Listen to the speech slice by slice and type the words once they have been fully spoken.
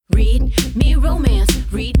Read me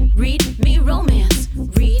romance. Read me romance.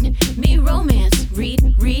 Read me romance.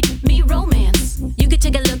 Read me romance. You could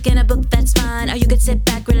take a look in a book, that's fine. Or you could sit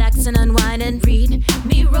back, relax, and unwind and read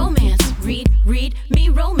me romance. Read me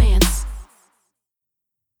romance.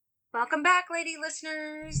 Welcome back, lady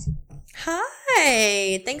listeners.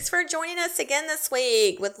 Hi, thanks for joining us again this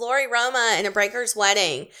week with Lori Roma and A Breaker's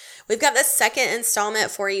Wedding. We've got the second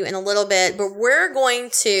installment for you in a little bit, but we're going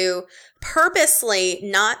to purposely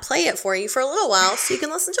not play it for you for a little while so you can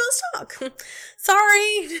listen to us talk.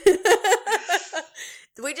 Sorry.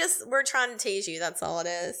 We're trying to tease you. That's all it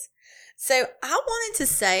is. So I wanted to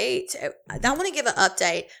say, I want to give an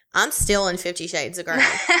update. I'm still in 50 Shades of Grey,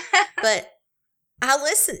 but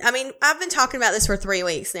I've been talking about this for 3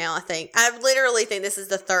 weeks now, I think. I literally think this is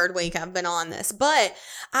the third week I've been on this. But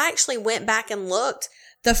I actually went back and looked.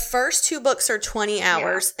 The first 2 books are 20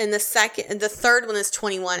 hours, and the third one is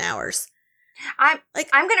 21 hours. I'm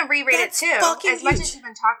going to reread it too. As much huge. as you've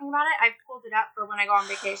been talking about it, I've pulled it up for when I go on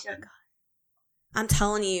vacation. Oh, I'm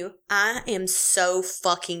telling you, I am so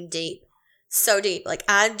fucking deep. So deep. Like,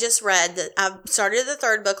 I just read that I started the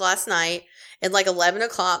third book last night at like 11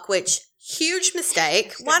 o'clock, which... huge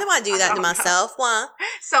mistake. Why do I do that to myself? Why?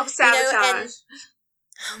 Self-sabotage.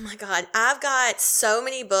 Oh my God. I've got so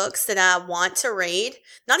many books that I want to read.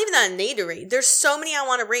 Not even that I need to read. There's so many I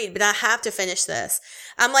want to read, but I have to finish this.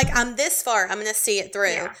 I'm this far. I'm going to see it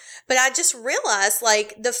through. Yeah. But I just realized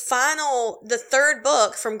like the third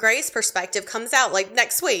book from Gray's perspective comes out like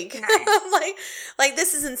next week. Nice. like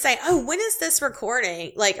this is insane. Oh, when is this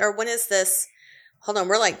recording? Or when is this? Hold on.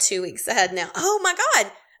 We're like 2 weeks ahead now. Oh my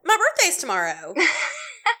God. My birthday's tomorrow.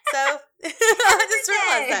 So I just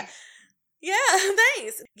realized that. Yeah,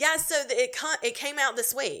 thanks. Yeah, so it came out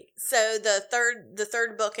this week. So the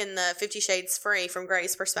third book in the 50 Shades Free from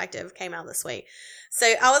Gray's perspective came out this week. So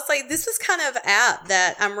I was like, this was kind of apt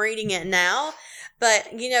that I'm reading it now. But,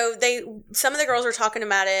 some of the girls were talking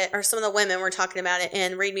about it, or some of the women were talking about it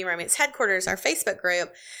in Read Me Romance Headquarters, our Facebook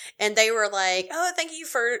group. And they were like, oh, thank you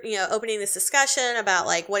for, opening this discussion about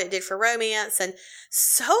like what it did for romance. And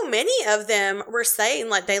so many of them were saying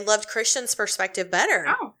like they loved Christian's perspective better.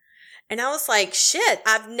 Oh. And I was like, shit,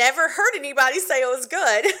 I've never heard anybody say it was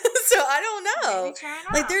good. So I don't know. Maybe try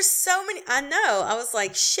it Like out. there's so many. I know. I was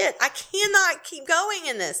like, shit, I cannot keep going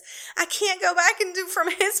in this. I can't go back and do from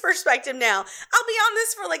his perspective now. I'll be on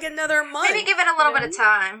this for like another month. Maybe give it a little bit of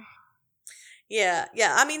time. Yeah.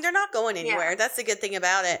 I mean, they're not going anywhere. Yeah. That's the good thing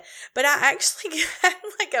about it. But I actually had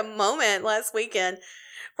like a moment last weekend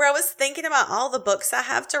where I was thinking about all the books I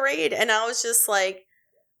have to read. And I was just like,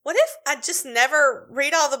 what if I just never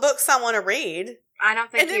read all the books I want to read? I don't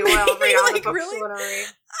think you will read all the books really, you want to read.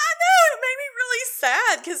 I know. It made me really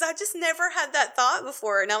sad because I just never had that thought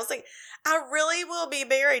before. And I was like, I really will be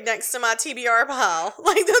buried next to my TBR pile.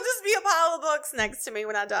 Like, there'll just be a pile of books next to me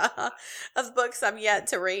when I die of books I've yet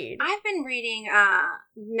to read. I've been reading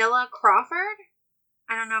Milla Crawford.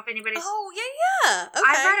 I don't know if anybody's... Oh, yeah. Okay,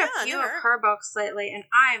 I've read a few of her books lately, and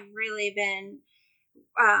I've really been...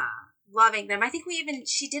 loving them. I think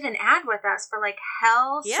she did an ad with us for like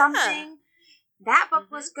Hell something. That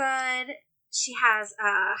book was good. She has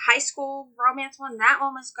a high school romance one. That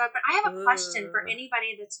one was good. But I have a question for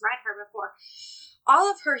anybody that's read her before.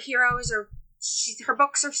 All of her heroes her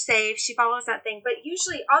books are safe. She follows that thing. But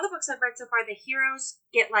usually all the books I've read so far, the heroes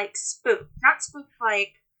get like spooked. Not spooked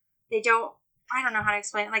like I don't know how to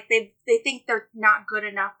explain it. Like they think they're not good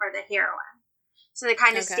enough for the heroine. So they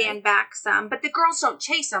kind of stand back some. But the girls don't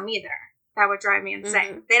chase them either. That would drive me insane.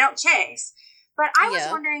 Mm-hmm. They don't chase. But I was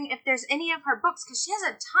wondering if there's any of her books, because she has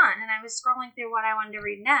a ton, and I was scrolling through what I wanted to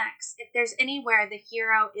read next, if there's anywhere the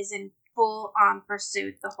hero is in full-on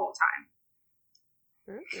pursuit the whole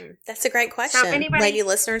time. Mm-hmm. That's a great question. So if lady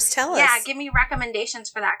listeners, tell us. Yeah, give me recommendations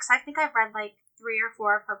for that, because I think I've read like 3 or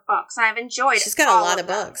 4 of her books, and I've enjoyed She's got a lot of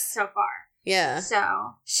books so far. Yeah.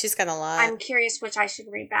 So she's got a lot. I'm curious which I should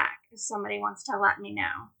read back if somebody wants to let me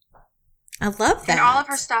know. I love that. And all of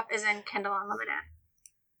her stuff is in Kindle Unlimited.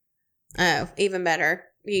 Oh, even better.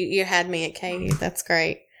 You had me at KU. That's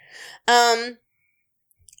great.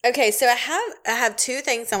 Okay, so I have 2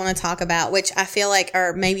 things I want to talk about, which I feel like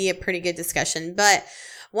are maybe a pretty good discussion, but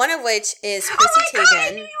one of which is Chrissy Teigen. God, I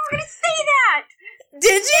knew you were going to say that.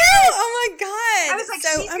 Did you? Oh my God. I was like,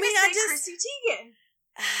 she's going to say Chrissy Teigen.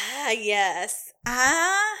 Yes.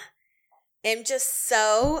 I am just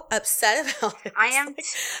so upset about it. I am.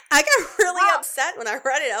 I got really upset when I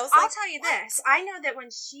read it. I'll tell you this. I know that when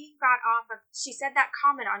she got she said that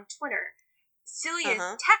comment on Twitter, Celia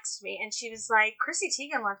texted me and she was like, Chrissy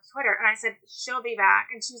Teigen left Twitter. And I said, she'll be back.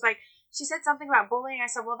 And she was like, she said something about bullying. I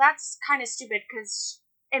said, well, that's kind of stupid because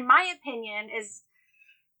in my opinion is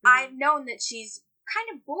I've known that she's kind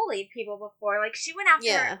of bullied people before. Like, she went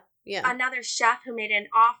after another chef who made an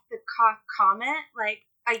off-the-cuff comment, like,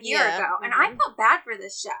 a year ago. And I felt bad for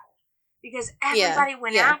this chef because everybody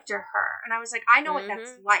went after her. And I was like, I know what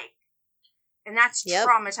that's like. And that's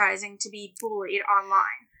traumatizing to be bullied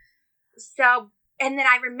online. So, and then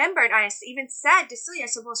I remembered, I even said to Celia, I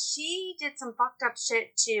said, well, she did some fucked up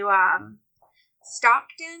shit to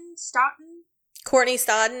Stockton? Courtney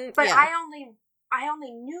Stodden. But I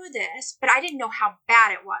only knew this, but I didn't know how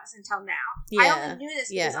bad it was until now. I only knew this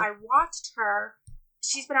because I watched her.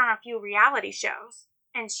 She's been on a few reality shows,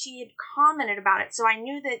 and she had commented about it. So I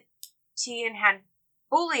knew that Tegan had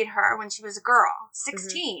bullied her when she was a girl,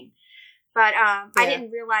 16. But I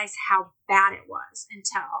didn't realize how bad it was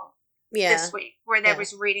until this week, where they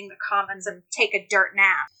was reading the comments of take a dirt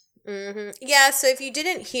nap. Yeah, so if you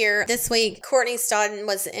didn't hear, this week, Courtney Stodden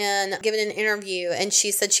was giving an interview, and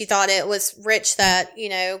she said she thought it was rich that,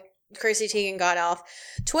 Chrissy Teigen got off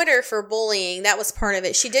Twitter for bullying. That was part of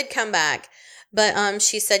it. She did come back, but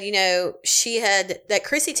she said, that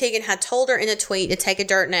Chrissy Teigen had told her in a tweet to take a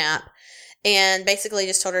dirt nap, and basically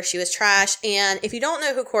just told her she was trash. And if you don't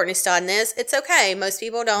know who Courtney Stodden is, it's okay. Most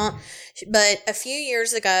people don't. But a few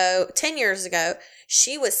years ago, 10 years ago,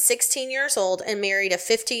 she was 16 years old and married a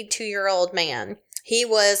 52-year-old man. He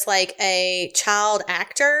was like a child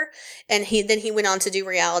actor, and then he went on to do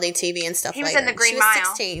reality TV and stuff. He was in the Green Mile.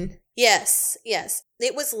 16. Yes.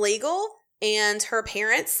 It was legal, and her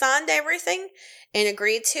parents signed everything and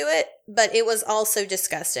agreed to it, but it was also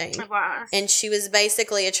disgusting. It was. And she was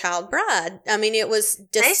basically a child bride. I mean, it was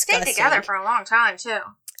disgusting. They stayed together for a long time, too.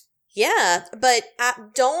 Yeah, but I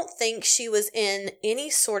don't think she was in any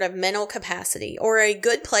sort of mental capacity or a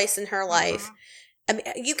good place in her life. I mean,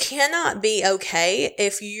 you cannot be okay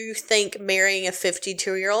if you think marrying a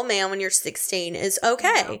 52-year-old man when you're 16 is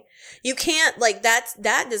okay. No. You can't,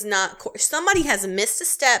 that does not, somebody has missed a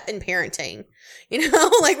step in parenting.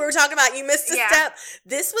 Like we were talking about, you missed a step.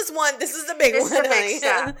 This is a big one. This is a big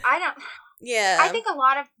step. I think a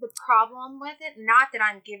lot of the problem with it, not that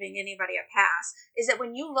I'm giving anybody a pass, is that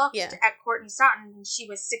when you looked at Courtney Stodden when she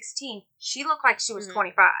was 16, she looked like she was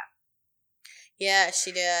 25. Yeah,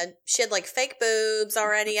 she did. She had fake boobs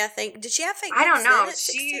already, I think. Did she have fake boobs? I don't know.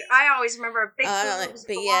 I always remember big boobs,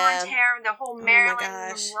 blonde hair, the whole Marilyn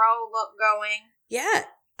Monroe look going. Yeah.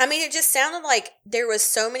 I mean, it just sounded like there was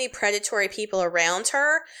so many predatory people around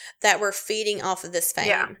her that were feeding off of this fame.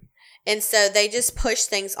 Yeah. And so they just pushed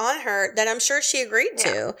things on her that I'm sure she agreed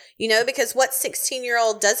to, because what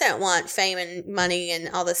 16-year-old doesn't want fame and money and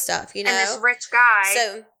all this stuff, And this rich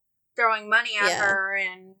guy throwing money at her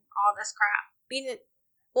and all this crap.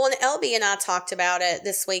 Well, and LB and I talked about it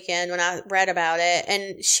this weekend when I read about it,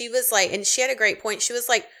 and she was like, and she had a great point. She was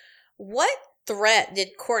like, what threat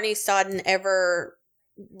did Courtney Stodden ever,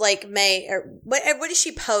 make, or what did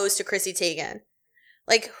she pose to Chrissy Teigen?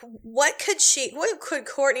 What could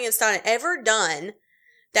Courtney and Stodden ever done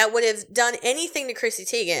that would have done anything to Chrissy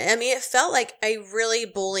Teigen? I mean, it felt like a really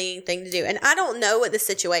bullying thing to do. And I don't know what the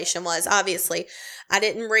situation was, obviously. I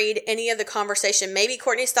didn't read any of the conversation. Maybe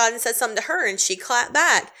Courtney Stodden said something to her and she clapped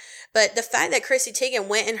back. But the fact that Chrissy Teigen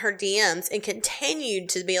went in her DMs and continued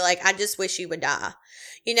to be like, I just wish you would die.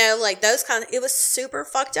 Those it was super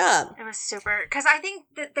fucked up. It was super, because I think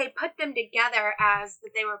that they put them together as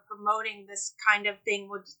that they were promoting this kind of thing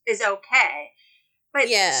is okay. But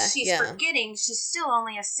she's forgetting she's still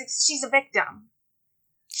only she's a victim.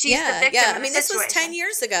 She's the victim of the this was 10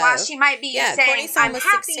 years ago. While she might be saying, I'm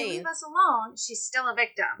happy, leave us alone, she's still a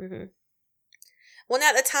victim. Mm-hmm. Well,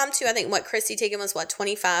 at the time, too, I think, Chrissy Teigen was,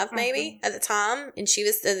 25 maybe at the time? And she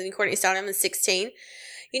was, Courtney Stodden was 16.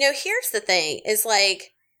 Here's the thing, is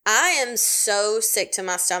I am so sick to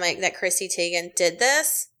my stomach that Chrissy Teigen did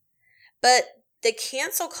this, but the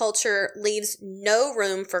cancel culture leaves no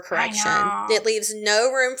room for correction. It leaves no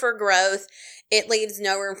room for growth. It leaves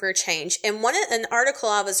no room for change. And an article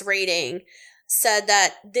I was reading said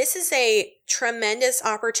that this is a tremendous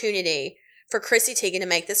opportunity for Chrissy Teigen to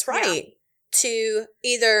make this right. Yeah. To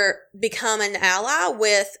either become an ally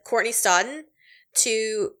with Courtney Stodden,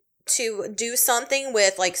 to do something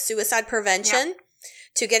with suicide prevention,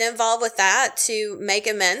 to get involved with that, to make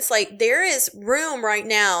amends. There is room right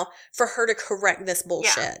now for her to correct this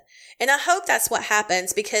bullshit. Yeah. And I hope that's what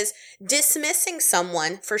happens, because dismissing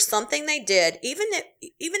someone for something they did, even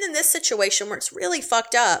in this situation where it's really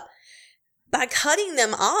fucked up, by cutting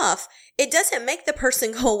them off, it doesn't make the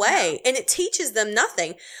person go away, and it teaches them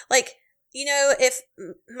nothing. If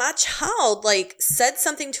my child said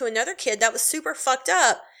something to another kid that was super fucked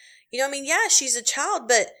up, she's a child,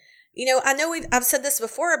 but I know I've said this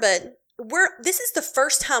before, but this is the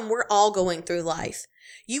first time we're all going through life.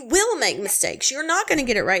 You will make mistakes. You're not going to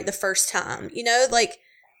get it right the first time. You know, like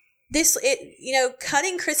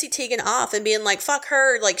cutting Chrissy Teigen off and being like, fuck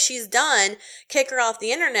her, like she's done, kick her off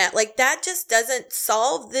the internet. Like that just doesn't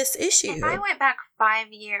solve this issue. If I went back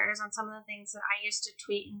 5 years on some of the things that I used to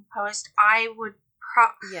tweet and post, I would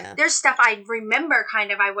there's stuff I remember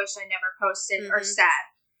kind of I wish I never posted or said.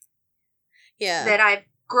 Yeah. That I've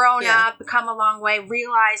grown up, come a long way,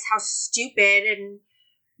 realized how stupid and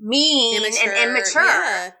mean and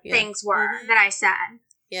immature things were that I said.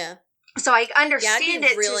 Yeah. So I understand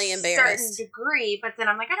it really to embarrassed. a certain degree, but then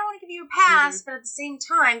I'm like, I don't want to give you a pass, but at the same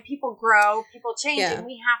time, people grow, people change, and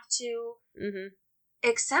we have to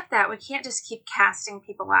accept that. We can't just keep casting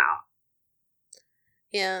people out.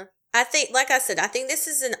 Yeah. I think, like I said, I think this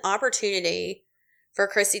is an opportunity for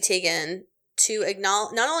Chrissy Teigen to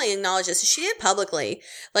not only acknowledge this, she did publicly.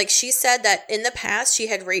 Like she said that in the past she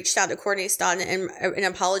had reached out to Courtney Stodden and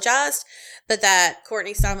apologized, but that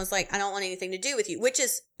Courtney Stodden was like, I don't want anything to do with you, which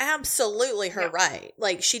is absolutely her right.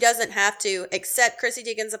 Like she doesn't have to accept Chrissy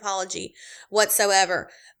Teigen's apology whatsoever.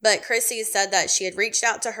 But Chrissy said that she had reached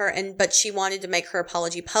out to her but she wanted to make her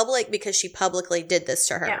apology public because she publicly did this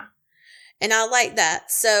to her. Yeah. And I like that.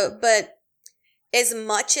 So, but as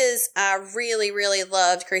much as I really, really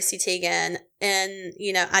loved Chrissy Teigen, and,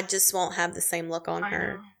 you know, I just won't have the same look on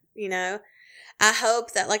her, you know. I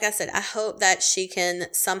hope that, like I said, I hope that she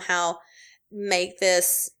can somehow make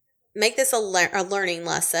this a learning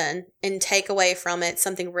lesson and take away from it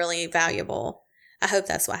something really valuable. I hope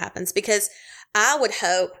that's what happens, because I would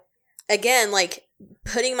hope, again, like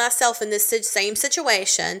putting myself in this same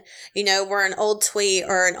situation, you know, where an old tweet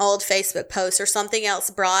or an old Facebook post or something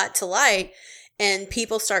else brought to light, and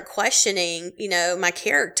people start questioning, you know, my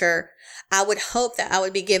character, I would hope that I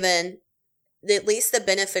would be given at least the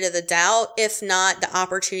benefit of the doubt, if not the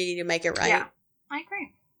opportunity to make it right. Yeah, I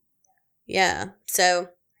agree. Yeah. So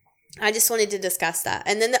I just wanted to discuss that.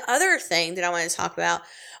 And then the other thing that I wanted to talk about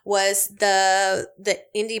was the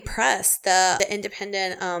indie press, the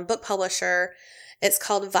independent book publisher. It's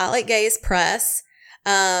called Violet Gaze Press.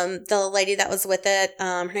 The lady that was with it,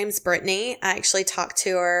 her name's Brittany. I actually talked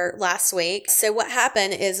to her last week. So what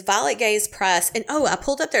happened is Violet Gaze Press, and I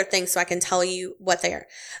pulled up their thing so I can tell you what they are.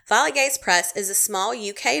 Violet Gaze Press is a small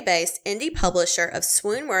UK-based indie publisher of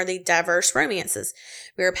swoon-worthy, diverse romances.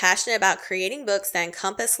 We are passionate about creating books that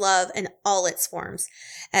encompass love in all its forms.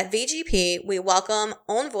 At VGP, we welcome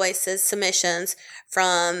own voices, submissions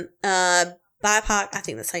from, BIPOC, I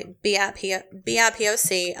think that's like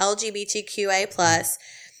BIPOC, LGBTQA+,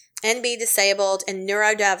 NB disabled, and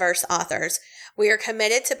neurodiverse authors. We are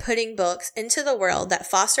committed to putting books into the world that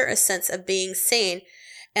foster a sense of being seen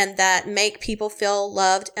and that make people feel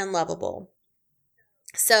loved and lovable.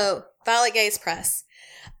 So, Violet Gaze Press.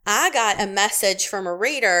 I got a message from a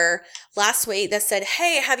reader last week that said,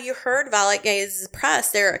 hey, have you heard Violet Gaze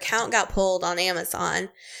Press? Their account got pulled on Amazon.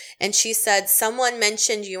 And she said, someone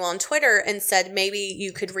mentioned you on Twitter and said maybe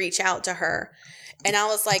you could reach out to her. And I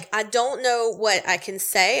was like, I don't know what I can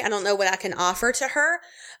say. I don't know what I can offer to her,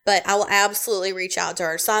 but I will absolutely reach out to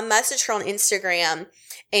her. So I messaged her on Instagram,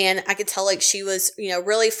 and I could tell like she was, you know,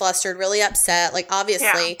 really flustered, really upset. Like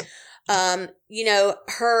obviously, you know,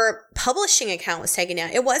 her publishing account was taken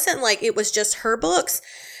down. It wasn't like it was just her books,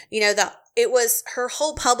 you know, it was her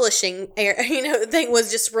whole publishing, you know, thing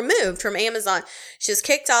was just removed from Amazon. She was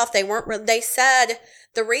kicked off. They said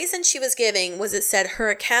the reason she was giving was it said her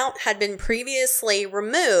account had been previously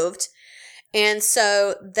removed. And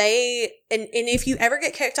so and if you ever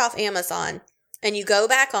get kicked off Amazon and you go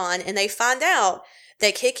back on and they find out,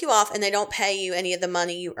 they kick you off and they don't pay you any of the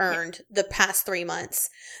money you earned the past 3 months,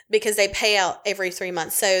 because they pay out every 3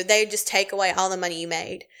 months. So they just take away all the money you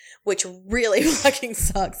made, which really fucking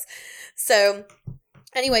sucks. So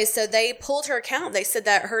anyway, so they pulled her account. They said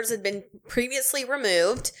that hers had been previously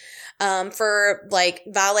removed for like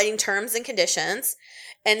violating terms and conditions.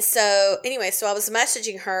 And so anyway, so I was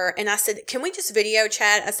messaging her and I said, can we just video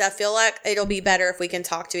chat? I said, I feel like it'll be better if we can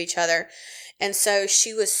talk to each other. And so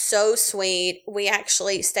she was so sweet. We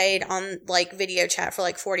actually stayed on like video chat for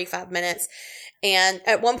like 45 minutes. And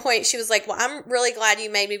at one point she was like, well, I'm really glad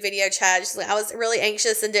you made me video chat. She's like, I was really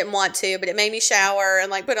anxious and didn't want to, but it made me shower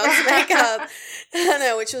and like put on some makeup. I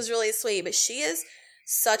know, which was really sweet. But she is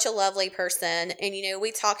such a lovely person. And, you know,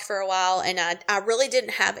 we talked for a while and I really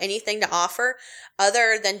didn't have anything to offer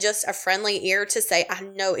other than just a friendly ear to say, I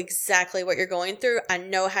know exactly what you're going through. I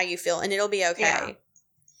know how you feel and it'll be okay. Yeah.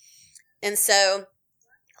 And so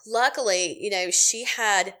luckily, you know, she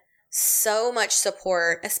had so much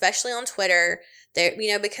support, especially on Twitter,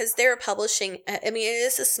 They're, because they're publishing, I mean, it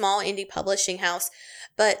is a small indie publishing house,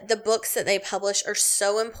 but the books that they publish are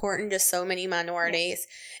so important to so many minorities. Yes.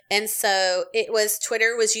 And so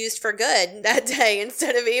Twitter was used for good that day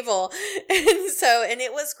instead of evil. And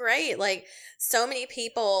it was great. Like, so many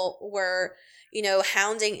people were,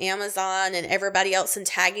 hounding Amazon and everybody else and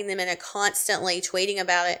tagging them in it, constantly tweeting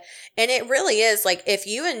about it. And it really is like, if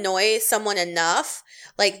you annoy someone enough,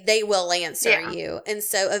 like, they will answer you. And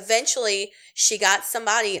so eventually she got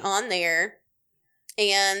somebody on there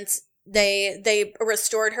and they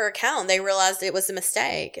restored her account. They realized it was a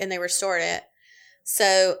mistake and they restored it.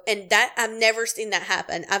 So, and that, I've never seen that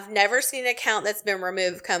happen. I've never seen an account that's been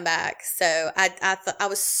removed come back. So I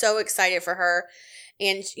was so excited for her.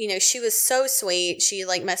 And, she was so sweet. She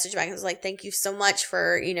messaged back and was like, thank you so much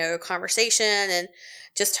for, conversation and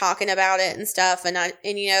just talking about it and stuff. And I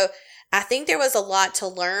think there was a lot to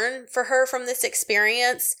learn for her from this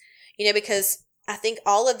experience, because I think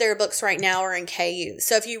all of their books right now are in KU.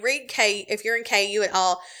 So if you're in KU at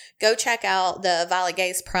all, go check out the Violet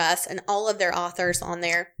Gaze Press and all of their authors on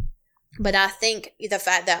there. But I think the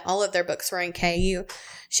fact that all of their books were in KU,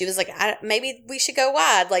 she was like, maybe we should go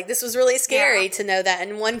wide. Like, this was really scary to know that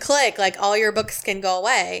in one click, all your books can go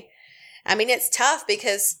away. I mean, it's tough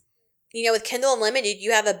because, with Kindle Unlimited,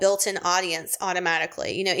 you have a built-in audience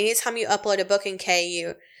automatically. Anytime you upload a book in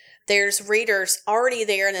KU, there's readers already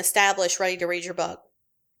there and established ready to read your book.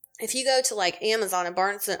 If you go to Amazon and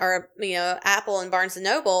Apple and Barnes and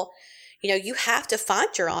Noble, you have to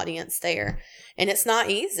find your audience there, and it's not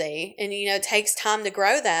easy, and it takes time to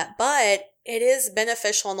grow that, but it is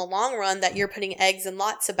beneficial in the long run that you're putting eggs in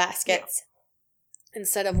lots of baskets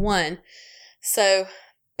instead of one. So,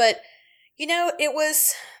 but it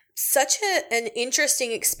was such an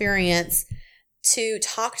interesting experience to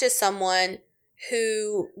talk to someone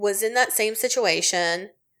who was in that same situation,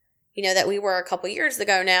 that we were a couple years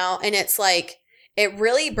ago now. And it's like, it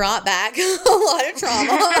really brought back a lot of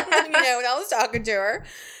trauma, when I was talking to her.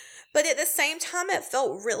 But at the same time, it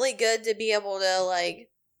felt really good to be able to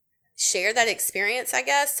share that experience, I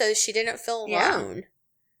guess, so she didn't feel alone.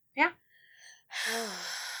 Yeah.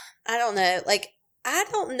 I don't know. I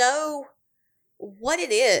don't know what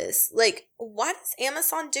it is. Why does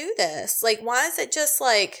Amazon do this? Why is it just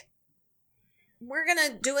we're going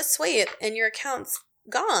to do a sweep and your account's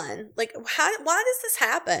gone? Why does this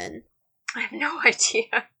happen? I have no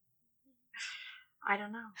idea. I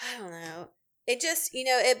don't know. It just,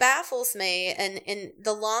 it baffles me. And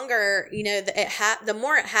the longer, the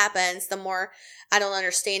more it happens, the more I don't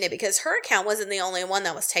understand it, because her account wasn't the only one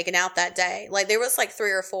that was taken out that day. There was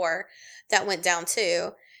 3 or 4 that went down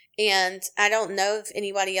too. And I don't know if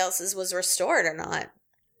anybody else's was restored or not.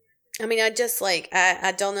 I mean, I just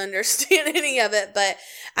I don't understand any of it, but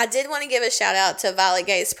I did want to give a shout out to Violet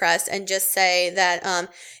Gaze Press and just say that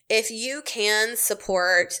if you can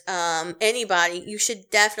support anybody, you should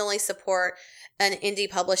definitely support an indie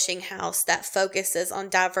publishing house that focuses on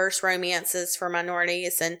diverse romances for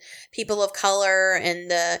minorities and people of color and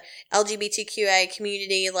the LGBTQA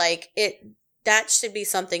community. That should be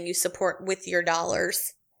something you support with your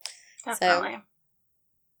dollars. Definitely.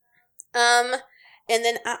 So, and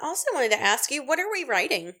then I also wanted to ask you, what are we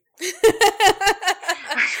writing?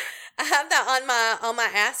 I have that on my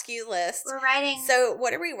ask you list. We're writing. So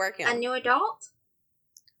what are we working on? A new adult?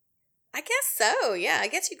 I guess so. Yeah, I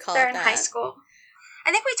guess you call They're it that. They're in high school.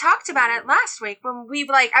 I think we talked about it last week when we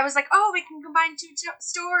I was like, oh, we can combine 2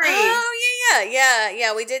 stories. Oh,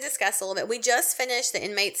 yeah. We did discuss a little bit. We just finished The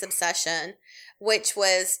Inmate's Obsession, which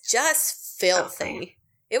was just filthy. Okay.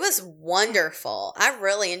 It was wonderful. I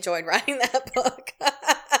really enjoyed writing that book.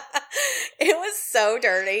 It was so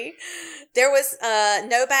dirty. There was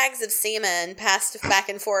no bags of semen passed back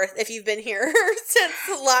and forth if you've been here since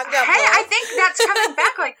Locked Up. Hey, I think that's coming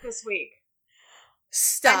back this week.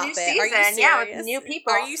 Stop a new it. Season. Are you serious? With new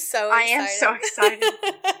people. Are you so excited? I am so excited.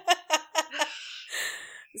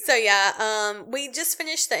 So yeah, we just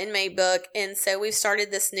finished the Inmate book, and so we've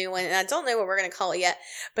started this new one, and I don't know what we're going to call it yet,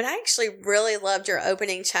 but I actually really loved your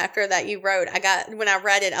opening chapter that you wrote. When I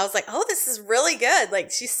read it, I was like, oh, this is really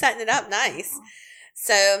good. She's setting it up nice.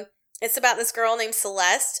 So it's about this girl named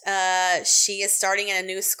Celeste. She is starting in a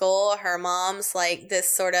new school. Her mom's this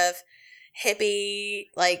sort of hippie,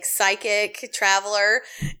 psychic traveler,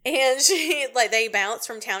 and she, they bounce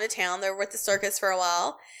from town to town. They're with the circus for a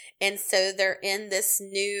while. And so they're in this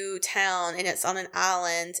new town, and it's on an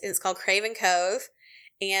island. It's called Craven Cove,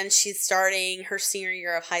 and she's starting her senior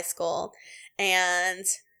year of high school. And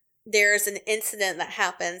there's an incident that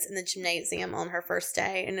happens in the gymnasium on her first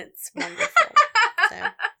day, and it's wonderful.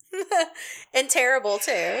 And terrible, too.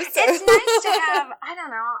 So. It's nice to have, I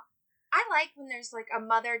don't know. I I like when there's like a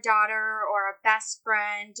mother-daughter or a best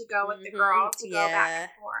friend to go with the girl to go back and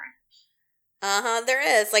forth.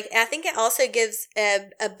 There is. Like, I think it also gives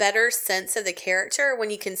a better sense of the character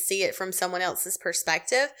when you can see it from someone else's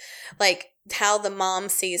perspective. Like, how the mom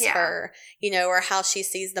sees her, or how she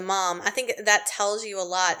sees the mom. I think that tells you a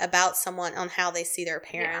lot about someone on how they see their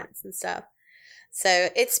parents and stuff. So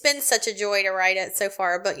it's been such a joy to write it so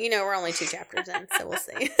far, but we're only 2 chapters in, so we'll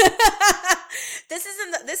see. This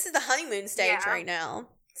is the honeymoon stage right now.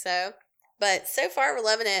 So, but so far we're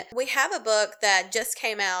loving it. We have a book that just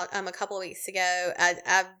came out a couple of weeks ago.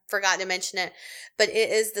 I forgot to mention it, but it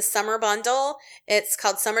is the summer bundle. It's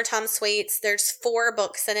called Summertime Sweets. There's 4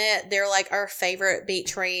 books in it. They're like our favorite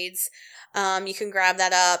beach reads. You can grab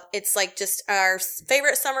that up. It's like just our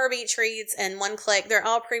favorite summer beach reads in one click. They're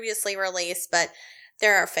all previously released, but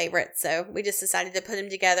they're our favorites. So we just decided to put them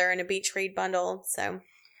together in a beach read bundle. So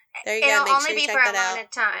there you go. Make sure you check that out. It'll only be for a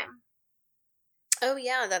limited time. Oh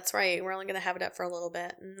yeah, that's right. We're only going to have it up for a little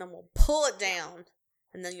bit and then we'll pull it down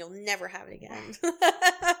and then you'll never have it again.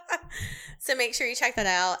 So make sure you check that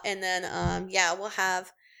out. And then, we'll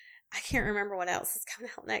have, I can't remember what else is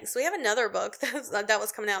coming out next. We have another book that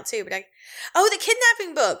was coming out too, but the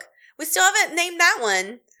kidnapping book. We still haven't named that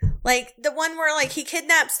one. Like the one where like he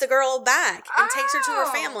kidnaps the girl back and takes her to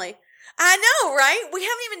her family. I know, right? We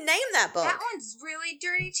haven't even named that book. That one's really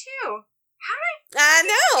dirty too. I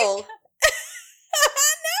know.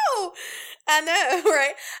 I know,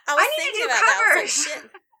 right? I was thinking about that. I was like,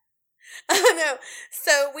 shit. I know.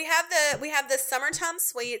 So we have the Summertime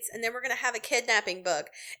Sweets, and then we're going to have a kidnapping book.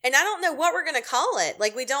 And I don't know what we're going to call it.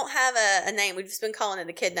 Like, we don't have a name. We've just been calling it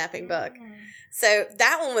the kidnapping book. So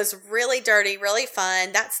that one was really dirty, really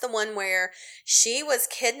fun. That's the one where she was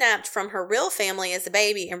kidnapped from her real family as a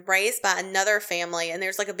baby and raised by another family. And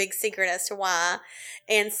there's like a big secret as to why.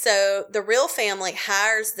 And so the real family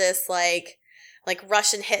hires this like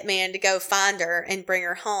Russian hitman to go find her and bring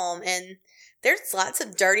her home. And there's lots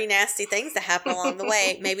of dirty, nasty things that happen along the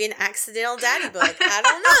way. Maybe an accidental daddy book. I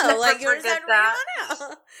don't know. Like, you're just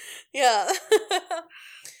out. Yeah.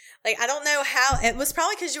 Like, I don't know how. It was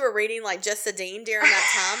probably because you were reading, like, Just a Dean during that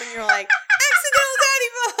time. And you're like, accidental daddy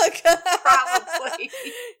book. Probably.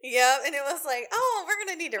 Yep. And it was like, oh, we're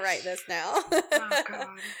going to need to write this now. Oh, God.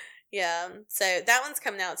 Yeah, so that one's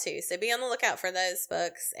coming out too. So be on the lookout for those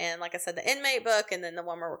books. And like I said, the inmate book and then the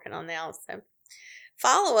one we're working on now. So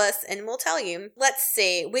follow us and we'll tell you. Let's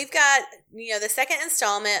see. We've got, the second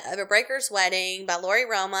installment of A Breaker's Wedding by Lori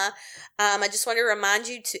Roma. I just want to remind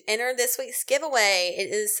you to enter this week's giveaway. It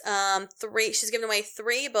is 3. She's giving away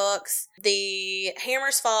 3 books. The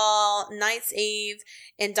Hammers Fall, Night's Eve,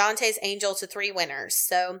 and Dante's Angel to 3 winners.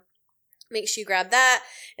 So make sure you grab that.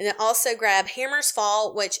 And then also grab Hammers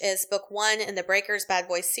Fall, which is book 1 in the Breakers Bad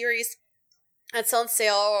Boys series. It's on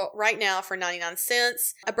sale right now for 99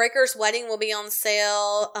 cents. A Breaker's Wedding will be on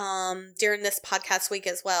sale during this podcast week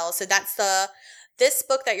as well. So that's this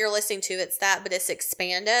book that you're listening to. It's that, but it's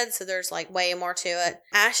expanded. So there's like way more to it.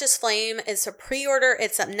 Ash's Flame is a pre-order.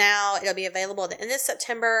 It's up now. It'll be available at the end of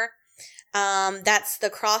September. That's the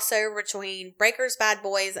crossover between Breakers Bad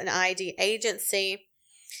Boys and ID Agency.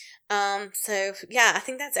 So yeah, I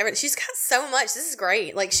think that's everything. She's got so much. This is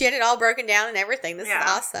great. Like, she had it all broken down and everything. This is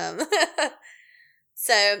awesome.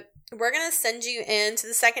 So we're going to send you into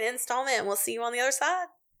the second installment and we'll see you on the other side.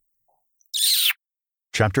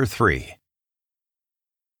 Chapter 3.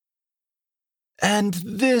 And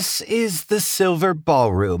this is the Silver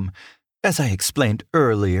Ballroom. As I explained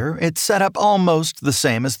earlier, it's set up almost the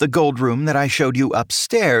same as the gold room that I showed you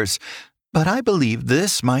upstairs, but I believe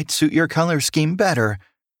this might suit your color scheme better.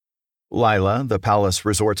 Lila, the Palace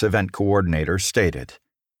Resort's event coordinator, stated.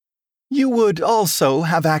 You would also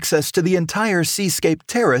have access to the entire Seascape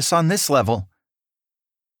Terrace on this level.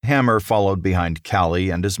 Hammer followed behind Callie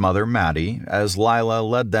and his mother Maddie as Lila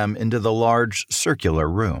led them into the large circular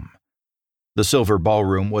room. The Silver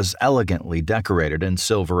Ballroom was elegantly decorated in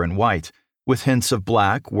silver and white, with hints of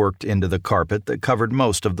black worked into the carpet that covered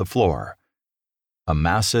most of the floor. A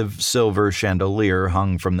massive silver chandelier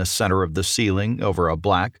hung from the center of the ceiling over a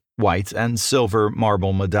black, white, and silver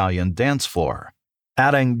marble medallion dance floor,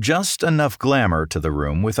 adding just enough glamour to the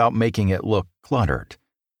room without making it look cluttered.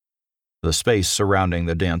 The space surrounding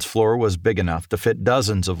the dance floor was big enough to fit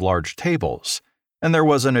dozens of large tables, and there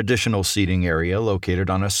was an additional seating area located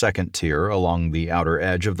on a second tier along the outer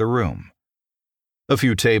edge of the room. A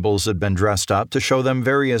few tables had been dressed up to show them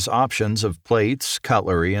various options of plates,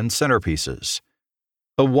 cutlery, and centerpieces.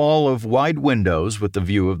 A wall of wide windows with the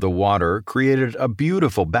view of the water created a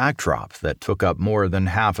beautiful backdrop that took up more than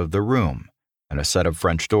half of the room, and a set of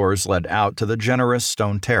French doors led out to the generous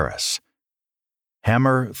stone terrace.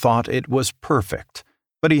 Hammer thought it was perfect,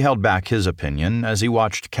 but he held back his opinion as he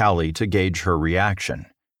watched Callie to gauge her reaction.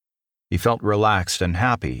 He felt relaxed and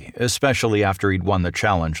happy, especially after he'd won the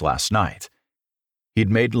challenge last night. He'd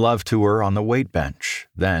made love to her on the weight bench,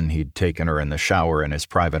 then he'd taken her in the shower in his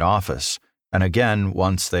private office, and again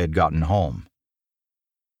once they had gotten home.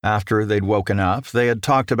 After they'd woken up, they had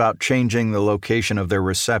talked about changing the location of their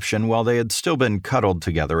reception while they had still been cuddled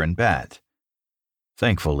together in bed.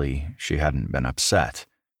 Thankfully, she hadn't been upset.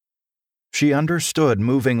 She understood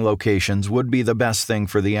moving locations would be the best thing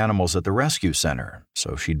for the animals at the rescue center,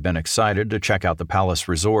 so she'd been excited to check out the Palace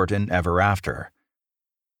Resort in Ever After.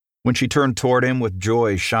 When she turned toward him with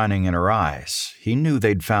joy shining in her eyes, he knew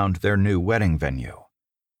they'd found their new wedding venue.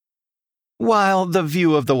 While the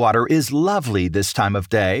view of the water is lovely this time of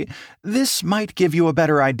day, this might give you a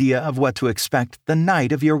better idea of what to expect the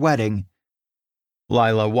night of your wedding.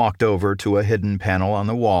 Lila walked over to a hidden panel on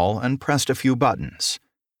the wall and pressed a few buttons.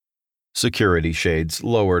 Security shades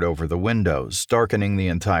lowered over the windows, darkening the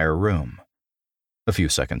entire room. A few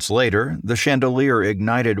seconds later, the chandelier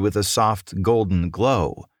ignited with a soft golden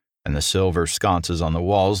glow, and the silver sconces on the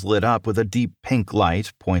walls lit up with a deep pink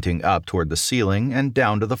light pointing up toward the ceiling and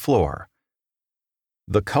down to the floor.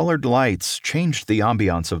 The colored lights changed the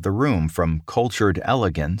ambiance of the room from cultured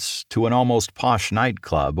elegance to an almost posh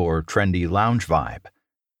nightclub or trendy lounge vibe.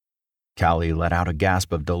 Callie let out a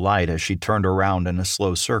gasp of delight as she turned around in a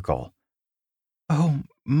slow circle. Oh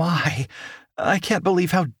my, I can't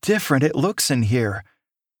believe how different it looks in here.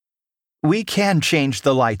 We can change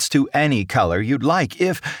the lights to any color you'd like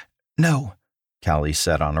if... No, Callie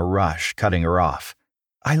said on a rush, cutting her off.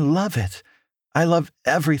 I love it. I love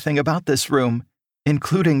everything about this room,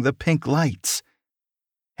 including the pink lights.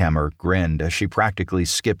 Hammer grinned as she practically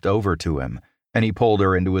skipped over to him, and he pulled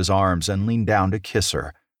her into his arms and leaned down to kiss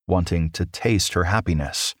her, wanting to taste her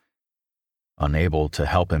happiness. Unable to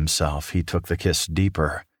help himself, he took the kiss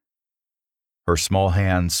deeper. Her small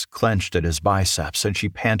hands clenched at his biceps, and she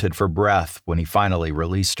panted for breath when he finally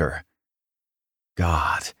released her.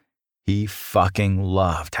 God, he fucking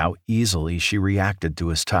loved how easily she reacted to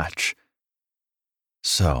his touch.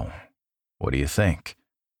 So, what do you think?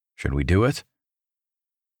 Should we do it?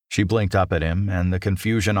 She blinked up at him, and the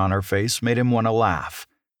confusion on her face made him want to laugh.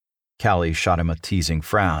 Callie shot him a teasing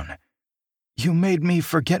frown. You made me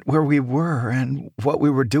forget where we were and what we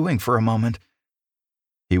were doing for a moment.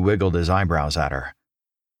 He wiggled his eyebrows at her.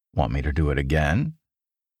 Want me to do it again?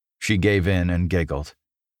 She gave in and giggled.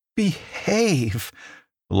 Behave!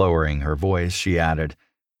 Lowering her voice, she added,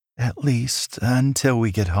 At least until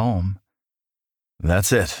we get home.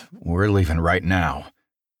 That's it. We're leaving right now.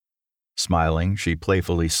 Smiling, she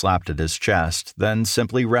playfully slapped at his chest, then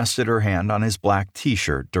simply rested her hand on his black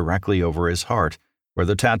t-shirt directly over his heart, where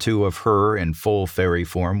the tattoo of her in full fairy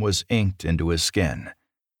form was inked into his skin.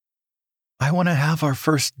 I want to have our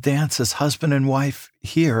first dance as husband and wife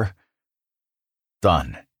here.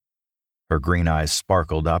 Done. Her green eyes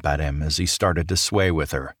sparkled up at him as he started to sway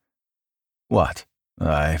with her. What?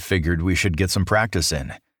 I figured we should get some practice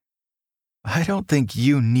in. I don't think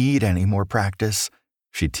you need any more practice,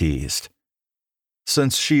 she teased.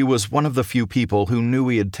 Since she was one of the few people who knew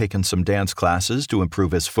he had taken some dance classes to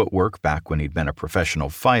improve his footwork back when he'd been a professional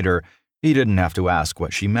fighter, he didn't have to ask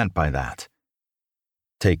what she meant by that.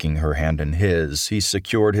 Taking her hand in his, he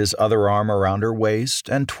secured his other arm around her waist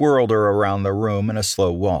and twirled her around the room in a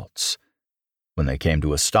slow waltz. When they came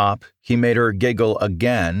to a stop, he made her giggle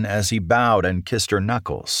again as he bowed and kissed her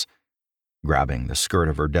knuckles. Grabbing the skirt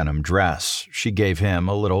of her denim dress, she gave him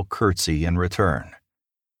a little curtsy in return.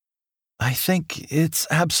 I think it's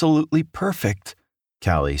absolutely perfect,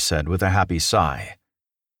 Callie said with a happy sigh.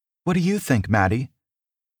 What do you think, Maddie?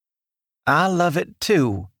 I love it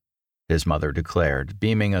too, his mother declared,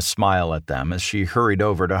 beaming a smile at them as she hurried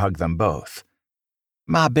over to hug them both.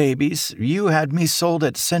 My babies, you had me sold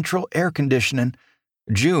at Central Air Conditioning.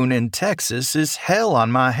 June in Texas is hell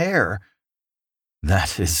on my hair.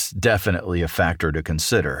 That is definitely a factor to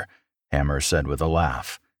consider, Hammer said with a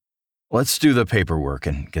laugh. Let's do the paperwork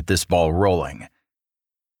and get this ball rolling.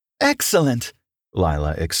 Excellent,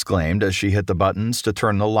 Lila exclaimed as she hit the buttons to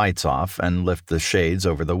turn the lights off and lift the shades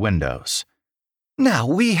over the windows. Now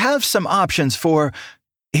we have some options for...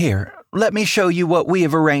 Here, let me show you what we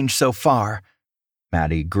have arranged so far.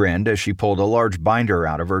 Maddie grinned as she pulled a large binder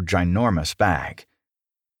out of her ginormous bag.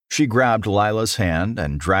 She grabbed Lila's hand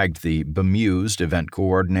and dragged the bemused event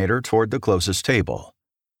coordinator toward the closest table.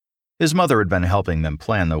 His mother had been helping them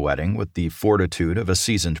plan the wedding with the fortitude of a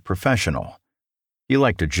seasoned professional. He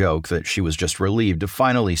liked to joke that she was just relieved to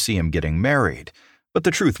finally see him getting married, but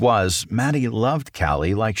the truth was, Maddie loved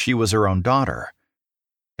Callie like she was her own daughter.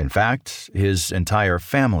 In fact, his entire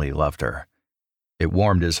family loved her. It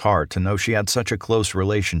warmed his heart to know she had such a close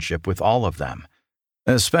relationship with all of them,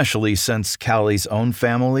 especially since Callie's own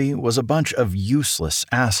family was a bunch of useless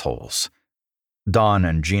assholes. Dawn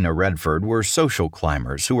and Gina Redford were social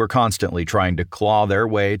climbers who were constantly trying to claw their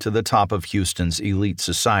way to the top of Houston's elite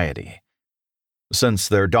society. Since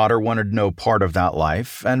their daughter wanted no part of that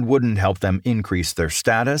life and wouldn't help them increase their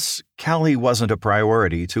status, Callie wasn't a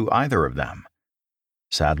priority to either of them.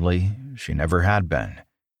 Sadly, she never had been.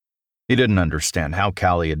 He didn't understand how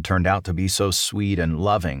Callie had turned out to be so sweet and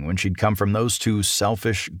loving when she'd come from those two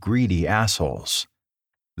selfish, greedy assholes.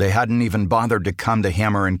 They hadn't even bothered to come to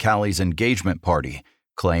Hammer and Callie's engagement party,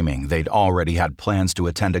 claiming they'd already had plans to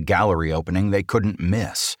attend a gallery opening they couldn't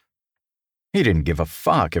miss. He didn't give a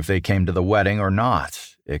fuck if they came to the wedding or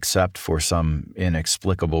not, except for some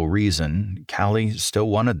inexplicable reason, Callie still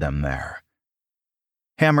wanted them there.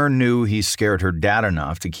 Hammer knew he scared her dad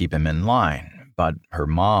enough to keep him in line, but her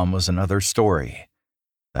mom was another story.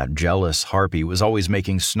 That jealous harpy was always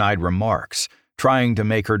making snide remarks, trying to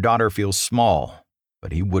make her daughter feel small,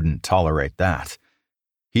 but he wouldn't tolerate that.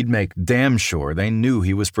 He'd make damn sure they knew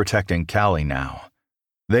he was protecting Callie now.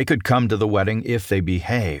 They could come to the wedding if they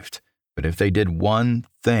behaved, but if they did one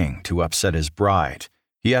thing to upset his bride,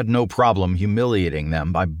 he had no problem humiliating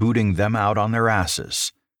them by booting them out on their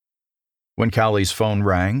asses. When Callie's phone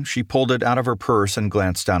rang, she pulled it out of her purse and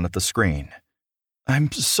glanced down at the screen. "I'm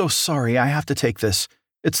so sorry, I have to take this.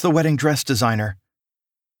 It's the wedding dress designer."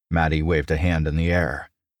 Maddie waved a hand in the air.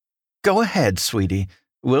 "Go ahead, sweetie.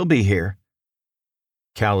 We'll be here."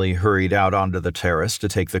 Callie hurried out onto the terrace to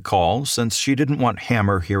take the call since she didn't want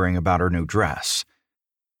Hammer hearing about her new dress.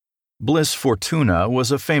 Bliss Fortuna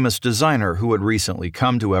was a famous designer who had recently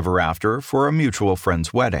come to Ever After for a mutual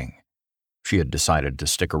friend's wedding. She had decided to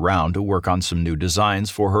stick around to work on some new designs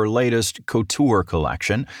for her latest couture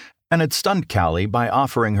collection and had stunned Callie by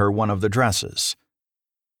offering her one of the dresses.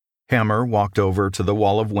 Hammer walked over to the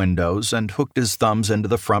wall of windows and hooked his thumbs into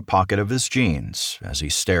the front pocket of his jeans as he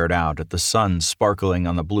stared out at the sun sparkling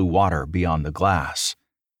on the blue water beyond the glass.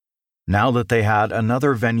 Now that they had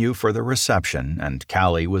another venue for the reception and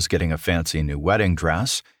Callie was getting a fancy new wedding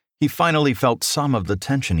dress, he finally felt some of the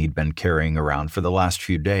tension he'd been carrying around for the last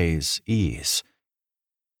few days ease.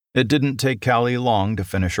 It didn't take Callie long to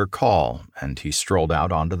finish her call, and he strolled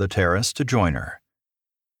out onto the terrace to join her.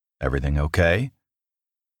 "Everything okay?"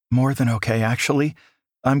 "More than okay, actually.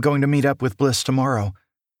 I'm going to meet up with Bliss tomorrow.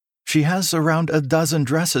 She has around a dozen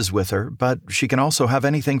dresses with her, but she can also have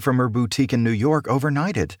anything from her boutique in New York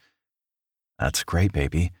overnighted." "That's great,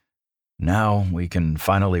 baby. Now we can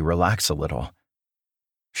finally relax a little."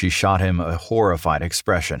 She shot him a horrified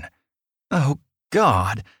expression. "Oh,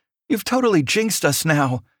 God, you've totally jinxed us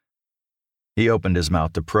now." He opened his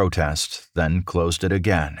mouth to protest, then closed it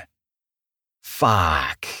again.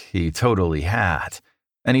 Fuck, he totally had.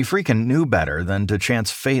 And he freaking knew better than to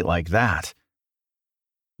chance fate like that.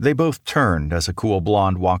 They both turned as a cool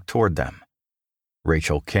blonde walked toward them.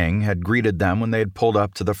 Rachel King had greeted them when they had pulled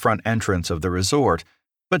up to the front entrance of the resort,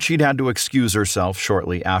 but she'd had to excuse herself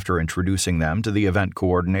shortly after introducing them to the event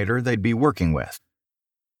coordinator they'd be working with.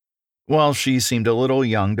 While she seemed a little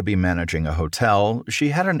young to be managing a hotel, she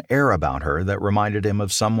had an air about her that reminded him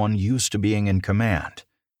of someone used to being in command.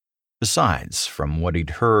 Besides, from what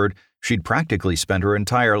he'd heard, she'd practically spent her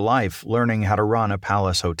entire life learning how to run a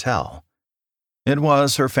palace hotel. It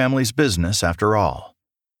was her family's business, after all.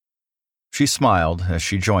 She smiled as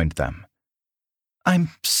she joined them.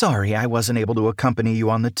 "I'm sorry I wasn't able to accompany you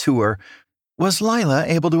on the tour. Was Lila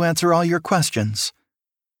able to answer all your questions?"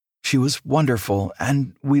 "She was wonderful,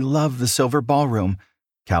 and we love the Silver Ballroom,"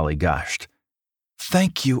 Callie gushed.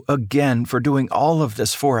 "Thank you again for doing all of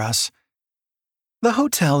this for us." "The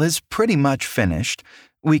hotel is pretty much finished.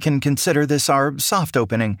 We can consider this our soft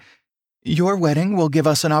opening. Your wedding will give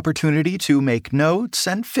us an opportunity to make notes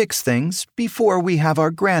and fix things before we have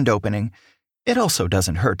our grand opening. It also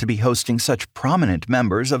doesn't hurt to be hosting such prominent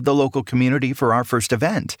members of the local community for our first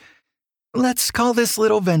event. Let's call this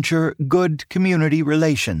little venture Good Community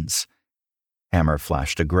Relations." Hammer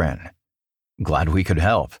flashed a grin. "Glad we could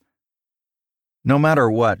help." No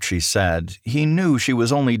matter what she said, he knew she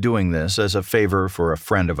was only doing this as a favor for a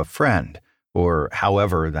friend of a friend, or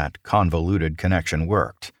however that convoluted connection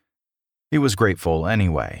worked. He was grateful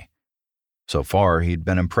anyway. So far, he'd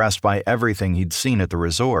been impressed by everything he'd seen at the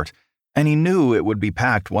resort, and he knew it would be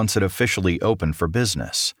packed once it officially opened for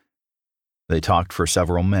business. They talked for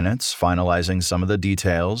several minutes, finalizing some of the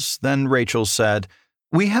details. Then Rachel said,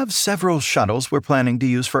 "We have several shuttles we're planning to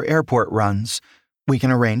use for airport runs. We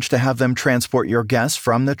can arrange to have them transport your guests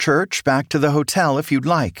from the church back to the hotel if you'd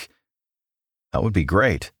like." That would be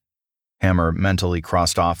great. Hammer mentally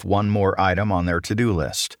crossed off one more item on their to-do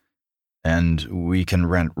list. And we can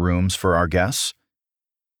rent rooms for our guests?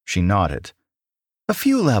 She nodded. A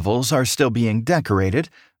few levels are still being decorated,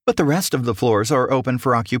 but the rest of the floors are open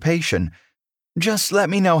for occupation. Just let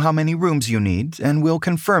me know how many rooms you need, and we'll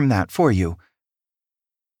confirm that for you.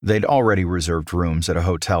 They'd already reserved rooms at a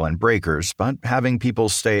hotel in Breakers, but having people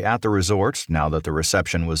stay at the resort, now that the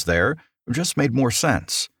reception was there, just made more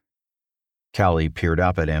sense. Callie peered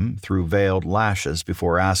up at him through veiled lashes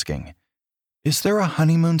before asking, Is there a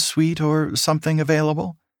honeymoon suite or something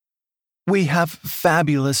available? We have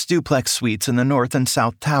fabulous duplex suites in the North and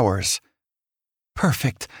South Towers.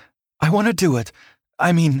 Perfect. I want to do it.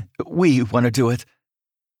 We want to do it.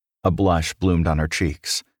 A blush bloomed on her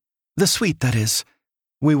cheeks. The suite, that is.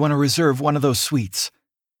 We want to reserve one of those suites.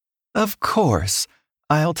 Of course.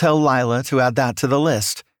 I'll tell Lila to add that to the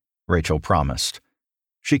list, Rachel promised.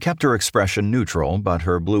 She kept her expression neutral, but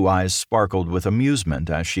her blue eyes sparkled with amusement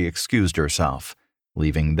as she excused herself,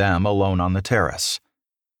 leaving them alone on the terrace.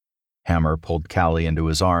 Hammer pulled Callie into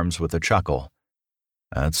his arms with a chuckle.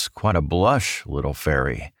 That's quite a blush, little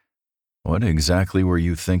fairy. What exactly were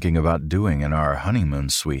you thinking about doing in our honeymoon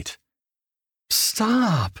suite?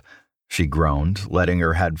 Stop, she groaned, letting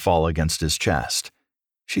her head fall against his chest.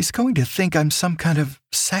 She's going to think I'm some kind of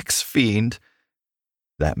sex fiend.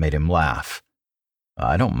 That made him laugh.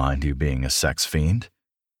 I don't mind you being a sex fiend.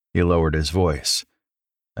 He lowered his voice.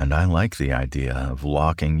 And I like the idea of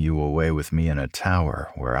locking you away with me in a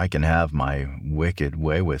tower where I can have my wicked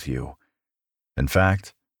way with you. In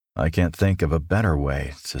fact, I can't think of a better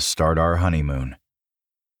way to start our honeymoon.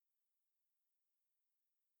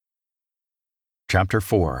 Chapter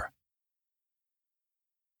 4.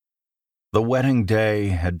 The wedding day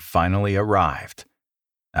had finally arrived.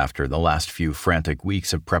 After the last few frantic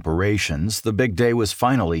weeks of preparations, the big day was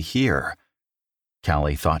finally here.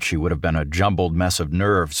 Callie thought she would have been a jumbled mess of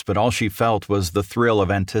nerves, but all she felt was the thrill of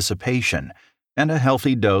anticipation and a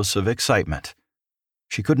healthy dose of excitement.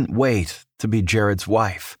 She couldn't wait to be Jared's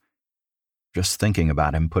wife. Just thinking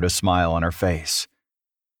about him put a smile on her face.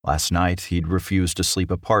 Last night, he'd refused to sleep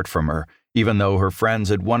apart from her, even though her friends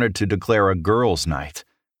had wanted to declare a girls' night.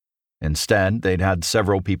 Instead, they'd had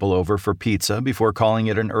several people over for pizza before calling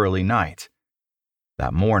it an early night.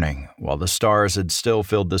 That morning, while the stars had still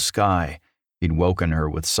filled the sky, he'd woken her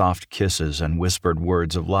with soft kisses and whispered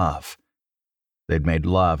words of love. They'd made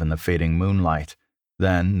love in the fading moonlight.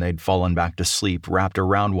 Then they'd fallen back to sleep wrapped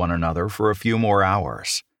around one another for a few more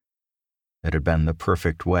hours. It had been the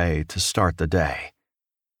perfect way to start the day.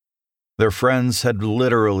 Their friends had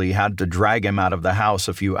literally had to drag him out of the house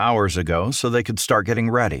a few hours ago so they could start getting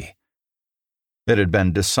ready. It had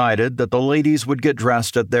been decided that the ladies would get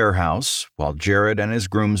dressed at their house, while Jared and his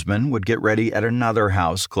groomsmen would get ready at another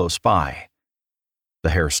house close by. The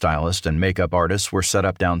hairstylist and makeup artists were set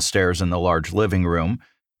up downstairs in the large living room,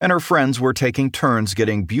 and her friends were taking turns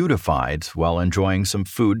getting beautified while enjoying some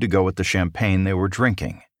food to go with the champagne they were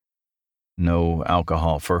drinking. No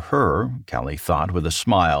alcohol for her, Callie thought with a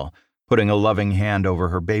smile, putting a loving hand over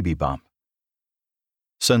her baby bump.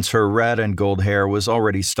 Since her red and gold hair was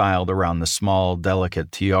already styled around the small,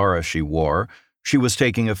 delicate tiara she wore, she was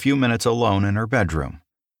taking a few minutes alone in her bedroom.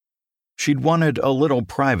 She'd wanted a little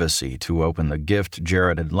privacy to open the gift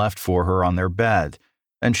Jared had left for her on their bed,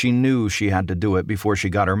 and she knew she had to do it before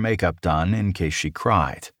she got her makeup done in case she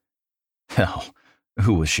cried. Hell,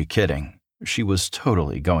 who was she kidding? She was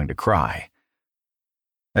totally going to cry.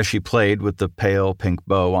 As she played with the pale pink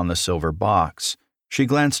bow on the silver box, she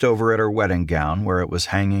glanced over at her wedding gown where it was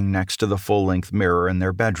hanging next to the full-length mirror in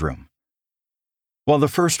their bedroom. While the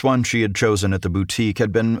first one she had chosen at the boutique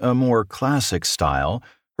had been a more classic style,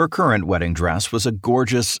 her current wedding dress was a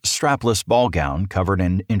gorgeous, strapless ball gown covered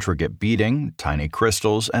in intricate beading, tiny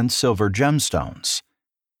crystals, and silver gemstones.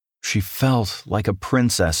 She felt like a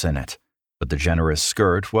princess in it, but the generous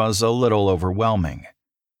skirt was a little overwhelming.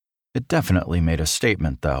 It definitely made a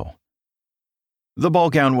statement, though. The ball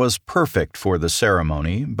gown was perfect for the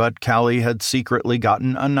ceremony, but Callie had secretly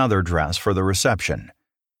gotten another dress for the reception.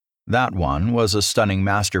 That one was a stunning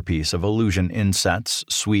masterpiece of illusion insets,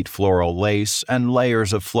 sweet floral lace, and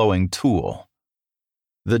layers of flowing tulle.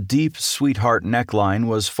 The deep sweetheart neckline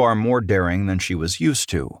was far more daring than she was used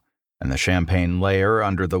to, and the champagne layer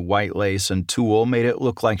under the white lace and tulle made it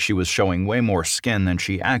look like she was showing way more skin than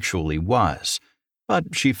she actually was,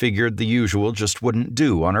 but she figured the usual just wouldn't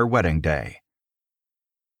do on her wedding day.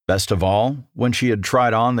 Best of all, when she had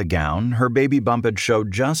tried on the gown, her baby bump had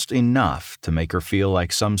showed just enough to make her feel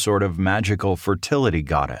like some sort of magical fertility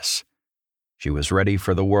goddess. She was ready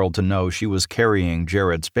for the world to know she was carrying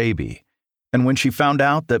Jared's baby, And when she found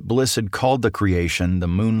out that Bliss had called the creation the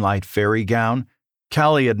Moonlight Fairy Gown,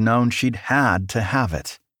 Callie had known she'd had to have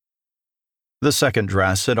it. The second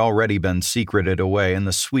dress had already been secreted away in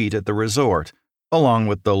the suite at the resort, along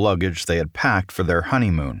with the luggage they had packed for their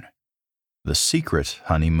honeymoon. The secret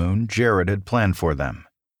honeymoon Jared had planned for them.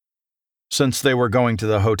 Since they were going to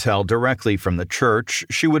the hotel directly from the church,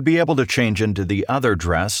 she would be able to change into the other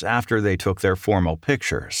dress after they took their formal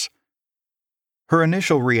pictures. Her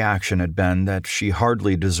initial reaction had been that she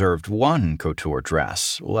hardly deserved one couture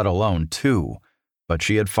dress, let alone two, but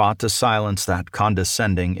she had fought to silence that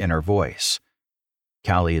condescending inner voice.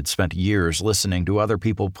 Callie had spent years listening to other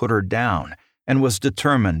people put her down and was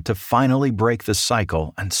determined to finally break the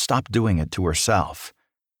cycle and stop doing it to herself.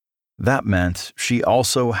 That meant she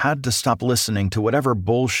also had to stop listening to whatever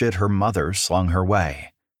bullshit her mother slung her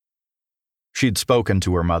way. She'd spoken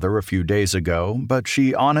to her mother a few days ago, but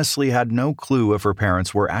she honestly had no clue if her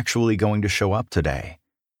parents were actually going to show up today.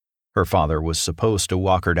 Her father was supposed to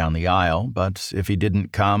walk her down the aisle, but if he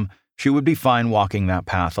didn't come, she would be fine walking that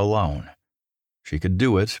path alone. She could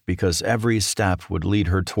do it because every step would lead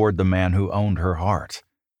her toward the man who owned her heart.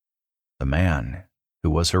 The man who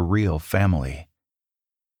was her real family.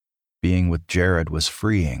 Being with Jared was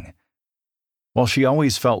freeing. While she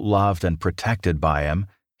always felt loved and protected by him,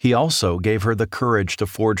 he also gave her the courage to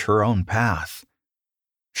forge her own path.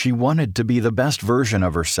 She wanted to be the best version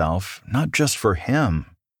of herself, not just for him,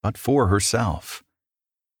 but for herself.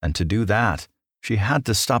 And to do that, she had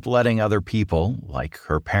to stop letting other people, like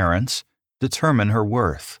her parents, determine her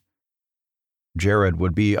worth. Jared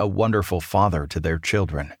would be a wonderful father to their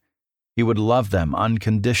children. He would love them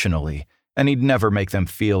unconditionally, and he'd never make them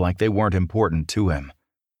feel like they weren't important to him.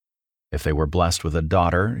 If they were blessed with a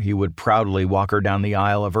daughter, he would proudly walk her down the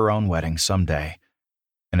aisle of her own wedding someday.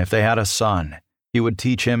 And if they had a son, he would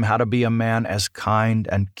teach him how to be a man as kind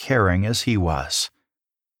and caring as he was.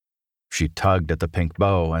 She tugged at the pink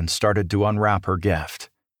bow and started to unwrap her gift.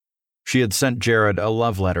 She had sent Jared a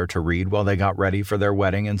love letter to read while they got ready for their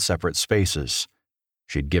wedding in separate spaces.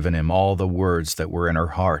 She'd given him all the words that were in her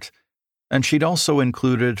heart, and she'd also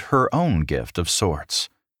included her own gift of sorts.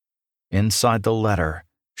 Inside the letter,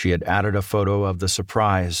 she had added a photo of the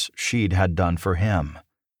surprise she'd had done for him.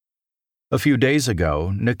 A few days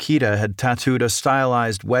ago, Nikita had tattooed a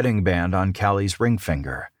stylized wedding band on Callie's ring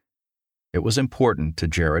finger. It was important to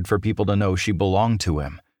Jared for people to know she belonged to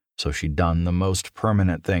him, so she'd done the most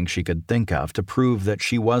permanent thing she could think of to prove that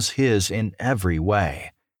she was his in every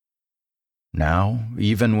way. Now,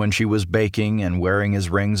 even when she was baking and wearing his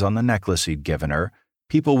rings on the necklace he'd given her,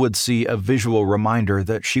 people would see a visual reminder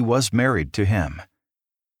that she was married to him.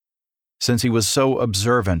 Since he was so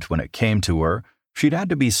observant when it came to her, she'd had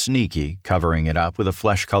to be sneaky, covering it up with a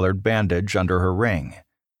flesh-colored bandage under her ring.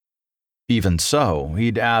 Even so,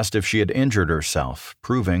 he'd asked if she had injured herself,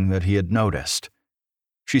 proving that he had noticed.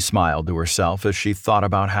 She smiled to herself as she thought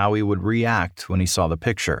about how he would react when he saw the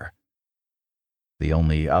picture. The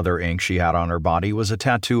only other ink she had on her body was a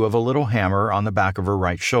tattoo of a little hammer on the back of her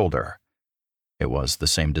right shoulder. It was the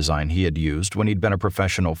same design he had used when he'd been a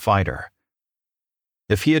professional fighter.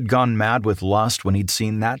 If he had gone mad with lust when he'd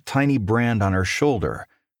seen that tiny brand on her shoulder,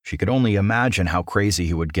 she could only imagine how crazy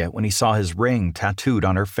he would get when he saw his ring tattooed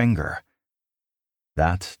on her finger.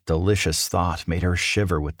 That delicious thought made her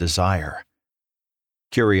shiver with desire.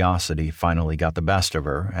 Curiosity finally got the best of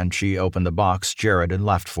her, and she opened the box Jared had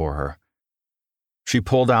left for her. She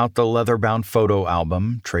pulled out the leather-bound photo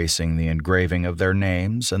album, tracing the engraving of their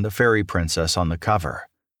names and the fairy princess on the cover.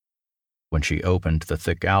 When she opened the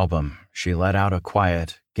thick album, she let out a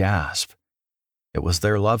quiet gasp. It was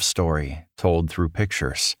their love story, told through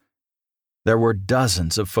pictures. There were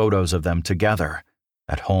dozens of photos of them together,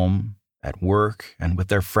 at home, at work, and with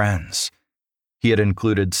their friends. He had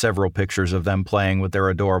included several pictures of them playing with their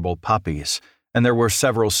adorable puppies, and there were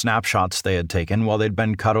several snapshots they had taken while they'd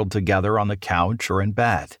been cuddled together on the couch or in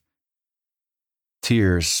bed.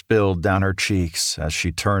 Tears spilled down her cheeks as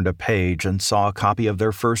she turned a page and saw a copy of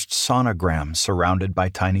their first sonogram surrounded by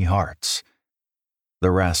tiny hearts.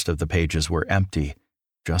 The rest of the pages were empty,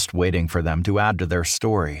 just waiting for them to add to their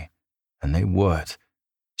story, and they would,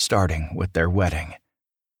 starting with their wedding.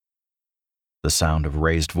 The sound of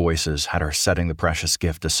raised voices had her setting the precious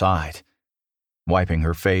gift aside. Wiping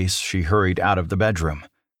her face, she hurried out of the bedroom.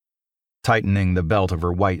 Tightening the belt of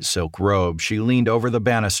her white silk robe, she leaned over the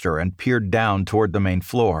banister and peered down toward the main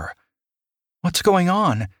floor. "What's going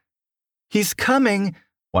on?" "He's coming,"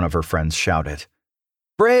 one of her friends shouted.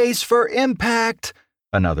 "Brace for impact,"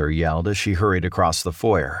 another yelled as she hurried across the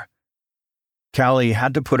foyer. Callie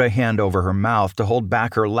had to put a hand over her mouth to hold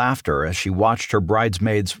back her laughter as she watched her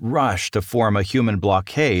bridesmaids rush to form a human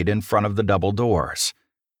blockade in front of the double doors.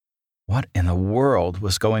 What in the world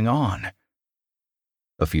was going on?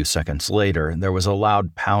 A few seconds later, there was a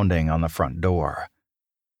loud pounding on the front door.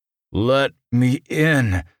 "Let me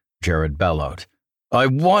in," Jared bellowed. "I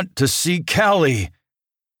want to see Callie."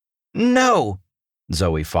 "No,"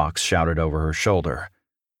 Zoe Fox shouted over her shoulder.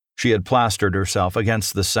 She had plastered herself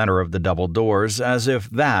against the center of the double doors as if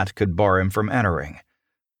that could bar him from entering.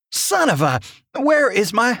 "Son of a... Where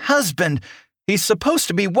is my husband? He's supposed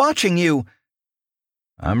to be watching you."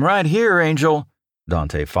 "I'm right here, Angel,"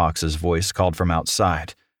 Dante Fox's voice called from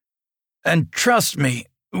outside. "And trust me,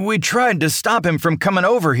 we tried to stop him from coming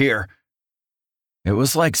over here." "It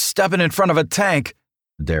was like stepping in front of a tank,"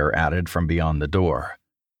 Dare added from beyond the door.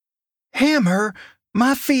 "Hammer,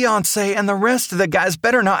 my fiancé and the rest of the guys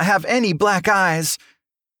better not have any black eyes,"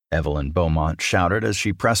 Evelyn Beaumont shouted as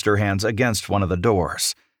she pressed her hands against one of the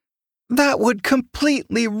doors. "That would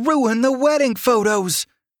completely ruin the wedding photos."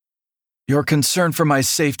 "Your concern for my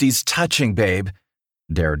safety's touching, babe,"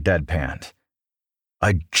 Dare deadpanned.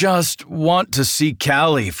 "I just want to see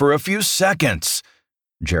Callie for a few seconds,"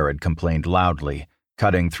 Jared complained loudly,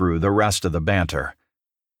 cutting through the rest of the banter.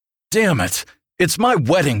 "Damn it, it's my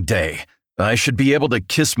wedding day. I should be able to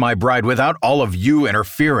kiss my bride without all of you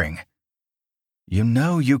interfering." "You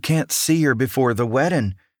know you can't see her before the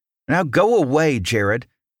wedding. Now go away, Jared,"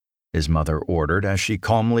 his mother ordered as she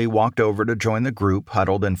calmly walked over to join the group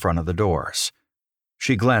huddled in front of the doors.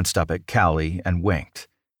 She glanced up at Callie and winked.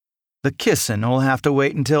 "The kissing will have to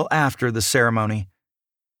wait until after the ceremony."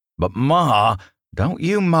 "But Ma, don't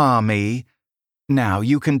you ma me. Now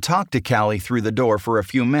you can talk to Callie through the door for a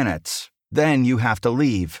few minutes. Then you have to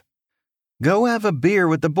leave. Go have a beer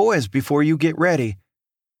with the boys before you get ready.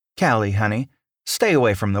 Callie, honey, stay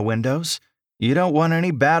away from the windows. You don't want any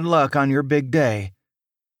bad luck on your big day."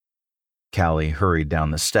 Callie hurried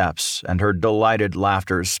down the steps, and her delighted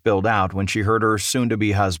laughter spilled out when she heard her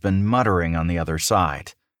soon-to-be husband muttering on the other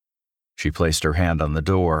side. She placed her hand on the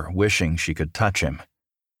door, wishing she could touch him.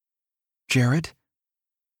 "Jared?"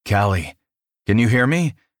 "Callie, can you hear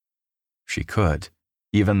me?" She could,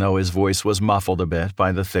 even though his voice was muffled a bit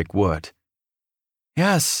by the thick wood.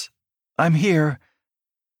 "Yes, I'm here.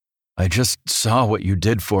 I just saw what you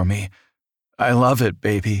did for me. I love it,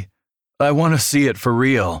 baby. I want to see it for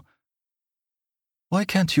real." "Why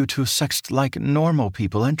can't you two sext like normal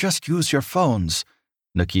people and just use your phones?"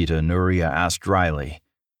 Nikita Nuria asked dryly.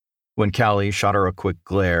 When Callie shot her a quick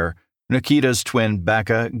glare, Nikita's twin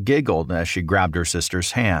Becca giggled as she grabbed her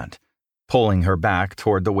sister's hand, pulling her back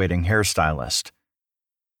toward the waiting hairstylist.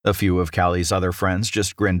 A few of Callie's other friends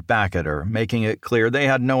just grinned back at her, making it clear they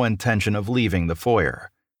had no intention of leaving the foyer.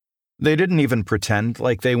 They didn't even pretend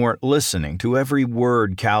like they weren't listening to every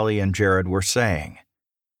word Callie and Jared were saying.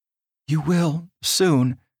 "You will,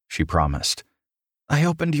 soon," she promised. "I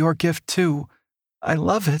opened your gift too. I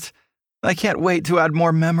love it. I can't wait to add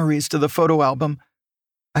more memories to the photo album.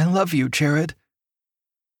 I love you, Jared."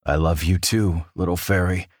 "I love you too, little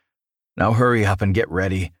fairy. Now hurry up and get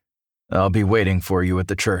ready. I'll be waiting for you at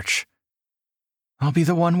the church." "I'll be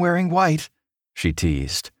the one wearing white," she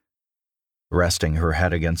teased. Resting her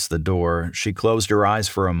head against the door, she closed her eyes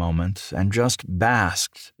for a moment and just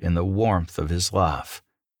basked in the warmth of his love.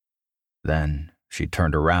 Then she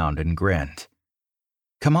turned around and grinned.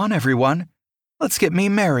 "Come on, everyone. Let's get me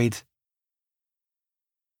married."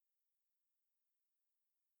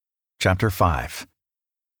 Chapter 5.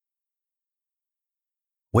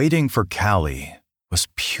 Waiting for Callie was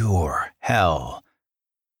pure hell.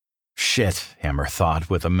 Shit, Hammer thought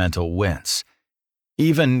with a mental wince.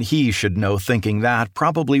 Even he should know thinking that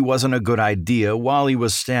probably wasn't a good idea while he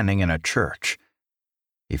was standing in a church.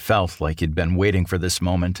 He felt like he'd been waiting for this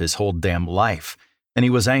moment his whole damn life, and he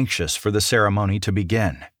was anxious for the ceremony to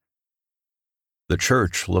begin. The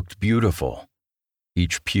church looked beautiful.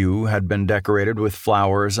 Each pew had been decorated with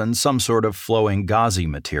flowers and some sort of flowing gauzy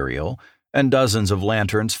material, and dozens of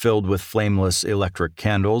lanterns filled with flameless electric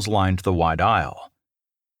candles lined the wide aisle.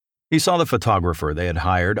 He saw the photographer they had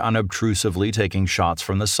hired unobtrusively taking shots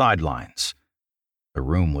from the sidelines. The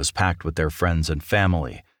room was packed with their friends and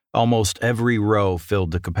family, almost every row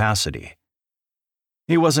filled to capacity.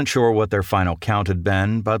 He wasn't sure what their final count had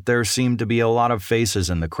been, but there seemed to be a lot of faces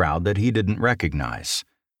in the crowd that he didn't recognize.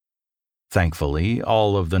 Thankfully,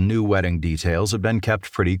 all of the new wedding details had been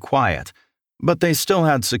kept pretty quiet, but they still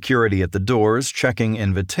had security at the doors checking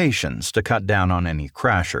invitations to cut down on any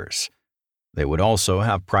crashers. They would also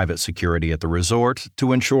have private security at the resort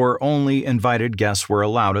to ensure only invited guests were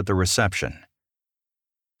allowed at the reception.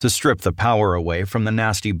 To strip the power away from the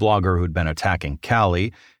nasty blogger who'd been attacking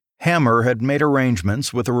Callie, Hammer had made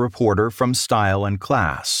arrangements with a reporter from Style and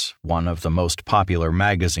Class, one of the most popular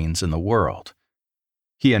magazines in the world.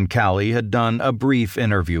 He and Callie had done a brief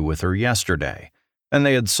interview with her yesterday, and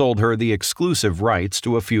they had sold her the exclusive rights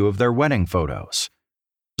to a few of their wedding photos.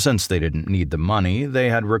 Since they didn't need the money, they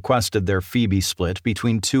had requested their fee be split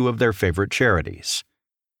between two of their favorite charities.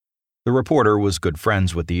 The reporter was good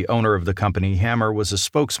friends with the owner of the company Hammer was a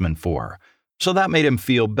spokesman for, so that made him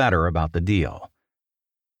feel better about the deal.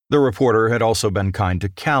 The reporter had also been kind to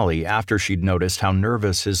Callie after she'd noticed how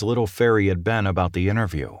nervous his little fairy had been about the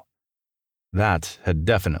interview. That had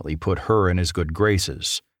definitely put her in his good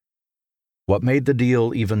graces. What made the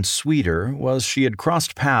deal even sweeter was she had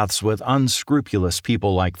crossed paths with unscrupulous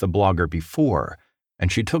people like the blogger before,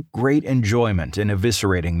 and she took great enjoyment in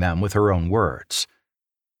eviscerating them with her own words.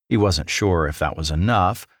 He wasn't sure if that was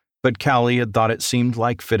enough, but Callie had thought it seemed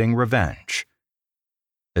like fitting revenge.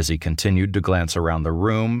 As he continued to glance around the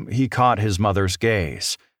room, he caught his mother's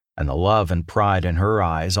gaze, and the love and pride in her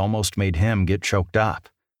eyes almost made him get choked up.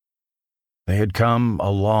 They had come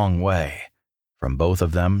a long way, from both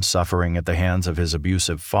of them suffering at the hands of his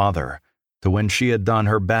abusive father, to when she had done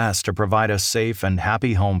her best to provide a safe and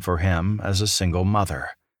happy home for him as a single mother.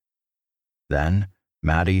 Then,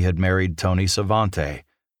 Maddie had married Tony Savante,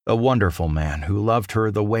 a wonderful man who loved her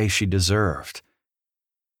the way she deserved.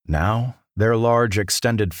 Now, their large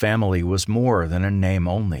extended family was more than a name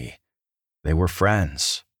only. They were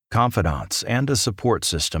friends, confidants, and a support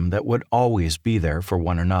system that would always be there for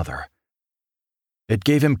one another. It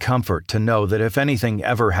gave him comfort to know that if anything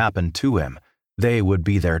ever happened to him, they would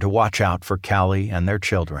be there to watch out for Callie and their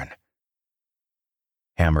children.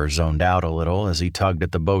 Hammer zoned out a little as he tugged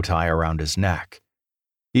at the bow tie around his neck.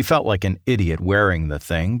 He felt like an idiot wearing the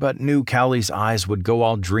thing, but knew Callie's eyes would go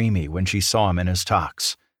all dreamy when she saw him in his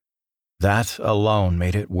tux. That alone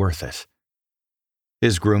made it worth it.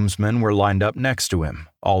 His groomsmen were lined up next to him,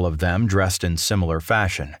 all of them dressed in similar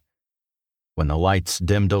fashion. When the lights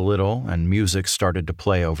dimmed a little and music started to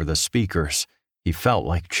play over the speakers, he felt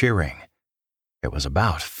like cheering. It was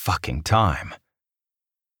about fucking time.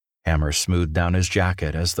 Hammer smoothed down his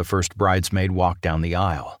jacket as the first bridesmaid walked down the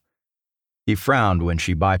aisle. He frowned when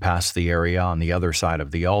she bypassed the area on the other side of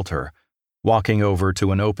the altar, walking over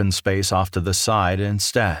to an open space off to the side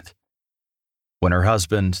instead. When her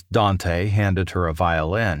husband, Dante, handed her a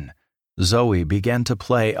violin, Zoe began to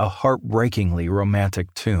play a heartbreakingly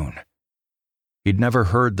romantic tune. He'd never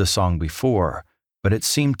heard the song before, but it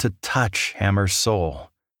seemed to touch Hammer's soul.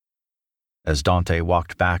 As Dante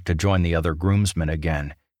walked back to join the other groomsmen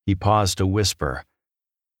again, he paused to whisper,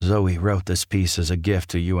 "Zoe wrote this piece as a gift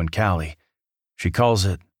to you and Callie. She calls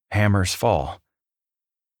it Hammer's Fall."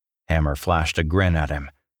 Hammer flashed a grin at him.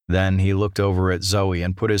 Then he looked over at Zoe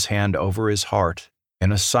and put his hand over his heart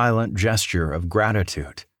in a silent gesture of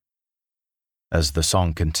gratitude. As the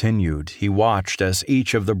song continued, he watched as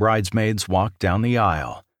each of the bridesmaids walked down the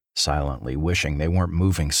aisle, silently wishing they weren't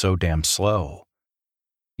moving so damn slow.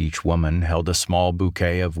 Each woman held a small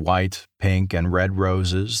bouquet of white, pink, and red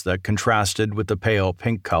roses that contrasted with the pale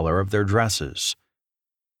pink color of their dresses.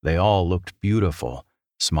 They all looked beautiful,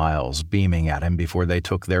 smiles beaming at him before they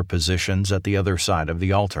took their positions at the other side of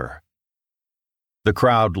the altar. The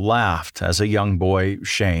crowd laughed as a young boy,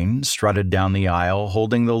 Shane, strutted down the aisle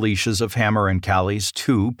holding the leashes of Hammer and Callie's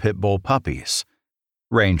two pit bull puppies.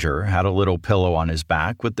 Ranger had a little pillow on his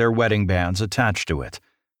back with their wedding bands attached to it,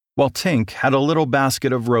 while Tink had a little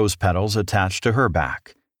basket of rose petals attached to her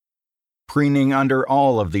back. Preening under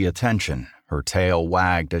all of the attention, her tail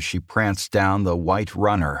wagged as she pranced down the white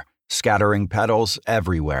runner, scattering petals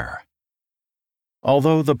everywhere.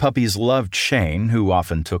 Although the puppies loved Shane, who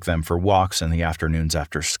often took them for walks in the afternoons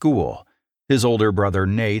after school, his older brother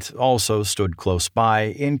Nate also stood close by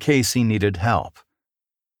in case he needed help.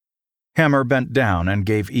 Hammer bent down and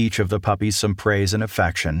gave each of the puppies some praise and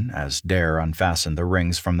affection as Dare unfastened the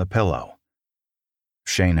rings from the pillow.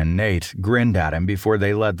 Shane and Nate grinned at him before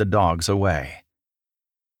they led the dogs away.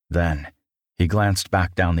 Then he glanced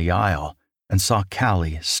back down the aisle and saw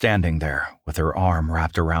Callie standing there with her arm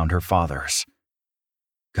wrapped around her father's.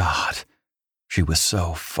 God, she was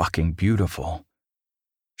so fucking beautiful.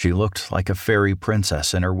 She looked like a fairy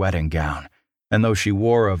princess in her wedding gown, and though she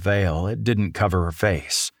wore a veil, it didn't cover her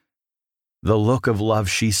face. The look of love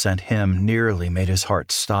she sent him nearly made his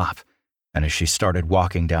heart stop, and as she started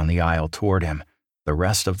walking down the aisle toward him, the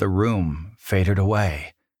rest of the room faded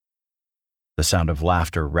away. The sound of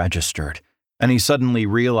laughter registered, and he suddenly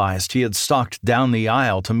realized he had stalked down the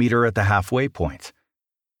aisle to meet her at the halfway point.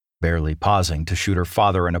 Barely pausing to shoot her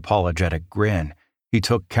father an apologetic grin, He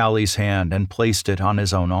took Callie's hand and placed it on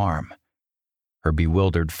his own arm. Her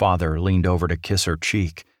bewildered father leaned over to kiss her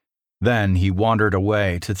cheek. Then he wandered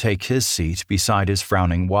away to take his seat beside his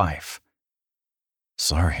frowning wife.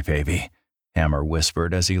 "Sorry, baby," Hammer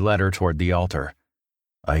whispered as he led her toward the altar.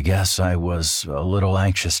 "I guess I was a little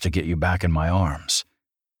anxious to get you back in my arms."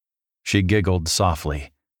 She giggled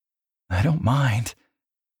softly. "I don't mind.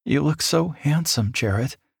 You look so handsome,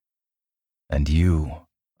 Jared. And you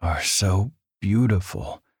are so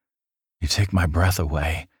beautiful. You take my breath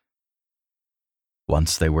away."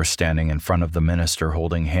 Once they were standing in front of the minister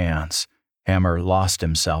holding hands, Hammer lost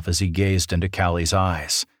himself as he gazed into Callie's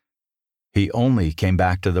eyes. He only came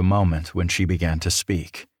back to the moment when she began to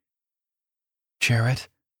speak. "Jared,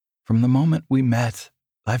 from the moment we met,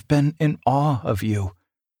 I've been in awe of you.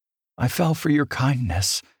 I fell for your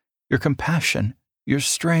kindness, your compassion, your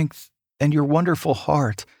strength, and your wonderful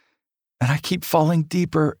heart, and I keep falling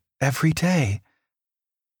deeper every day.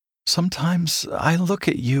 Sometimes I look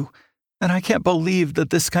at you, and I can't believe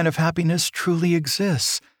that this kind of happiness truly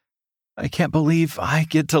exists. I can't believe I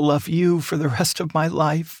get to love you for the rest of my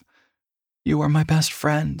life. You are my best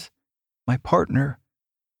friend, my partner,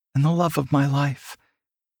 and the love of my life.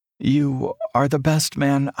 You are the best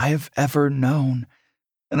man I have ever known,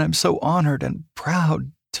 and I'm so honored and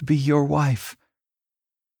proud to be your wife."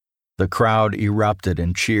 The crowd erupted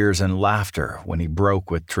in cheers and laughter when he broke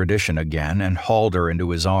with tradition again and hauled her into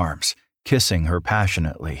his arms, kissing her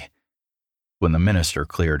passionately. When the minister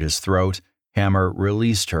cleared his throat, Hammer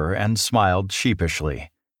released her and smiled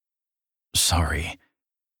sheepishly. "Sorry,"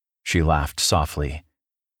 she laughed softly.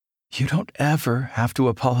 "You don't ever have to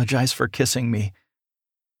apologize for kissing me."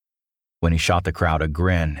 When he shot the crowd a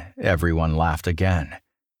grin, everyone laughed again.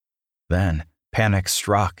 Then panic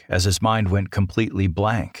struck as his mind went completely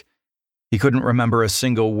blank. He couldn't remember a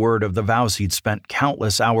single word of the vows he'd spent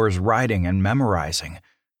countless hours writing and memorizing,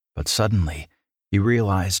 but suddenly he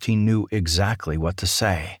realized he knew exactly what to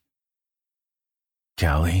say.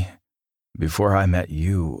 "Callie, before I met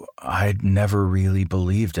you, I'd never really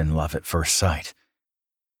believed in love at first sight.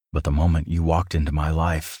 But the moment you walked into my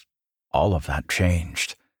life, all of that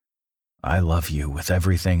changed. I love you with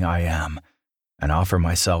everything I am, and offer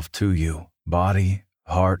myself to you, body,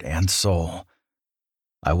 heart, and soul.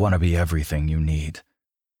 I want to be everything you need.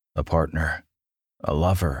 A partner, a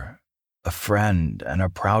lover, a friend, and a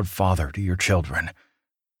proud father to your children.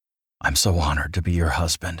 I'm so honored to be your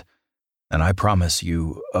husband, and I promise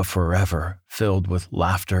you a forever filled with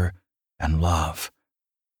laughter and love."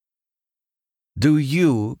 "Do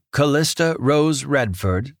you, Callista Rose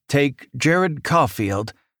Redford, take Jared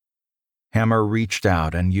Caulfield?" Hammer reached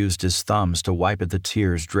out and used his thumbs to wipe at the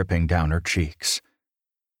tears dripping down her cheeks.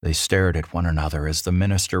 They stared at one another as the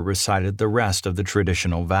minister recited the rest of the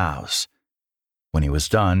traditional vows. When he was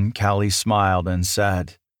done, Callie smiled and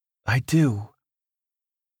said, "I do."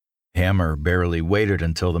 Hammer barely waited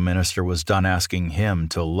until the minister was done asking him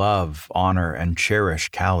to love, honor, and cherish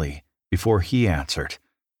Callie before he answered.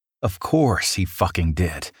 Of course he fucking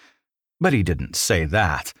did. But he didn't say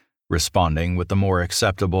that, responding with the more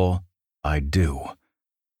acceptable, "I do."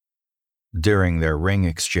 During their ring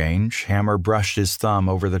exchange, Hammer brushed his thumb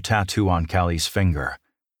over the tattoo on Callie's finger.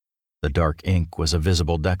 The dark ink was a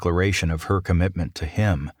visible declaration of her commitment to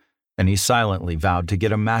him, and he silently vowed to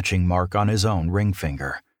get a matching mark on his own ring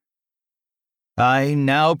finger. "I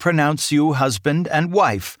now pronounce you husband and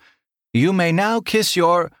wife. You may now kiss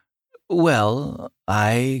your... well,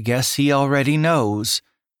 I guess he already knows."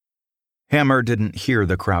 Hammer didn't hear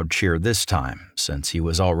the crowd cheer this time, since he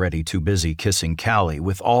was already too busy kissing Callie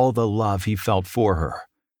with all the love he felt for her.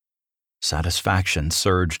 Satisfaction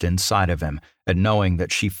surged inside of him at knowing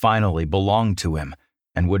that she finally belonged to him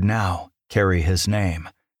and would now carry his name.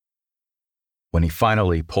 When he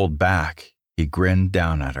finally pulled back, he grinned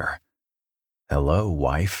down at her. "Hello,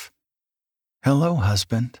 wife." "Hello,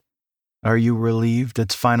 husband. Are you relieved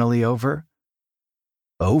it's finally over?"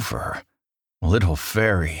 "Over? Little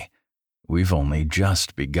fairy. We've only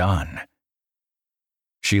just begun."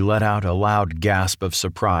 She let out a loud gasp of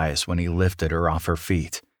surprise when he lifted her off her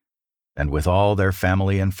feet. And with all their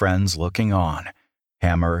family and friends looking on,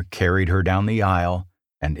 Hammer carried her down the aisle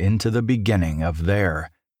and into the beginning of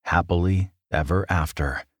their happily ever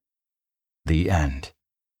after. The end.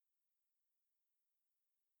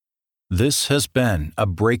 This has been A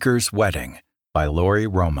Breaker's Wedding by Lori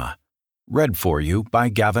Roma. Read for you by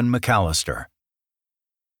Gavin McAllister.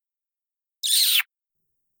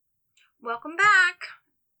 Welcome back.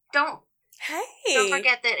 Don't Hey.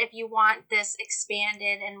 forget that if you want this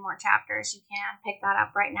expanded in more chapters, you can pick that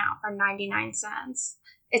up right now for 99 cents.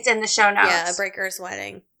 It's in the show notes. Yeah, A Breaker's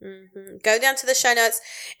Wedding. Mm-hmm. Go down to the show notes,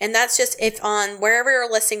 and that's just if on wherever you're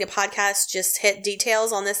listening to podcasts, just hit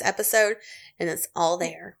details on this episode, and it's all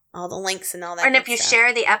there, all the links and all that. And if you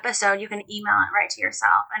share the episode, you can email it right to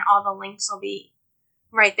yourself, and all the links will be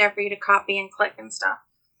right there for you to copy and click and stuff.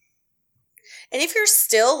 And if you're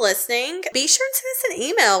still listening, be sure to send us an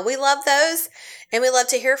email. We love those, and we love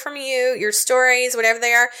to hear from you, your stories, whatever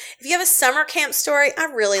they are. If you have a summer camp story, I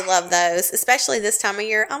really love those, especially this time of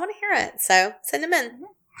year. I want to hear it, so send them in.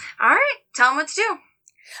 All right, tell them what to do.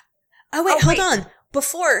 Oh, wait, hold on.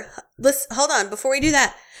 Before we do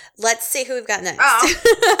that, let's see who we've got next.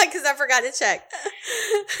 Because I forgot to check.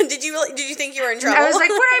 Did you think you were in trouble? I was like,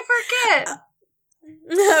 what did I forget?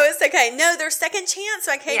 No, it's okay. No, there's Second Chance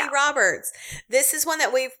by Katie Roberts. This is one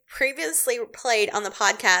that we've previously played on the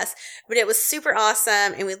podcast, but it was super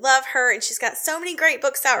awesome, and we love her, and she's got so many great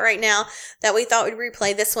books out right now that we thought we'd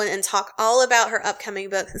replay this one and talk all about her upcoming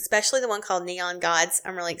books, especially the one called Neon Gods.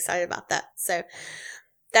 I'm really excited about that. So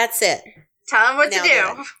that's it. Tell them what to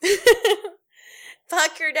do.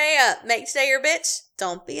 Fuck your day up. Make today your bitch.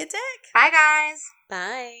 Don't be a dick. Bye, guys.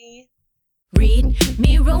 Bye. Read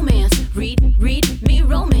me romance. Read me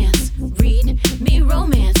romance. Read me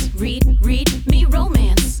romance. Read me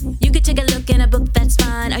romance. You could take a look in a book, that's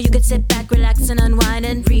fine. Or you could sit back, relax, and unwind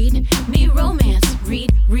and read me romance.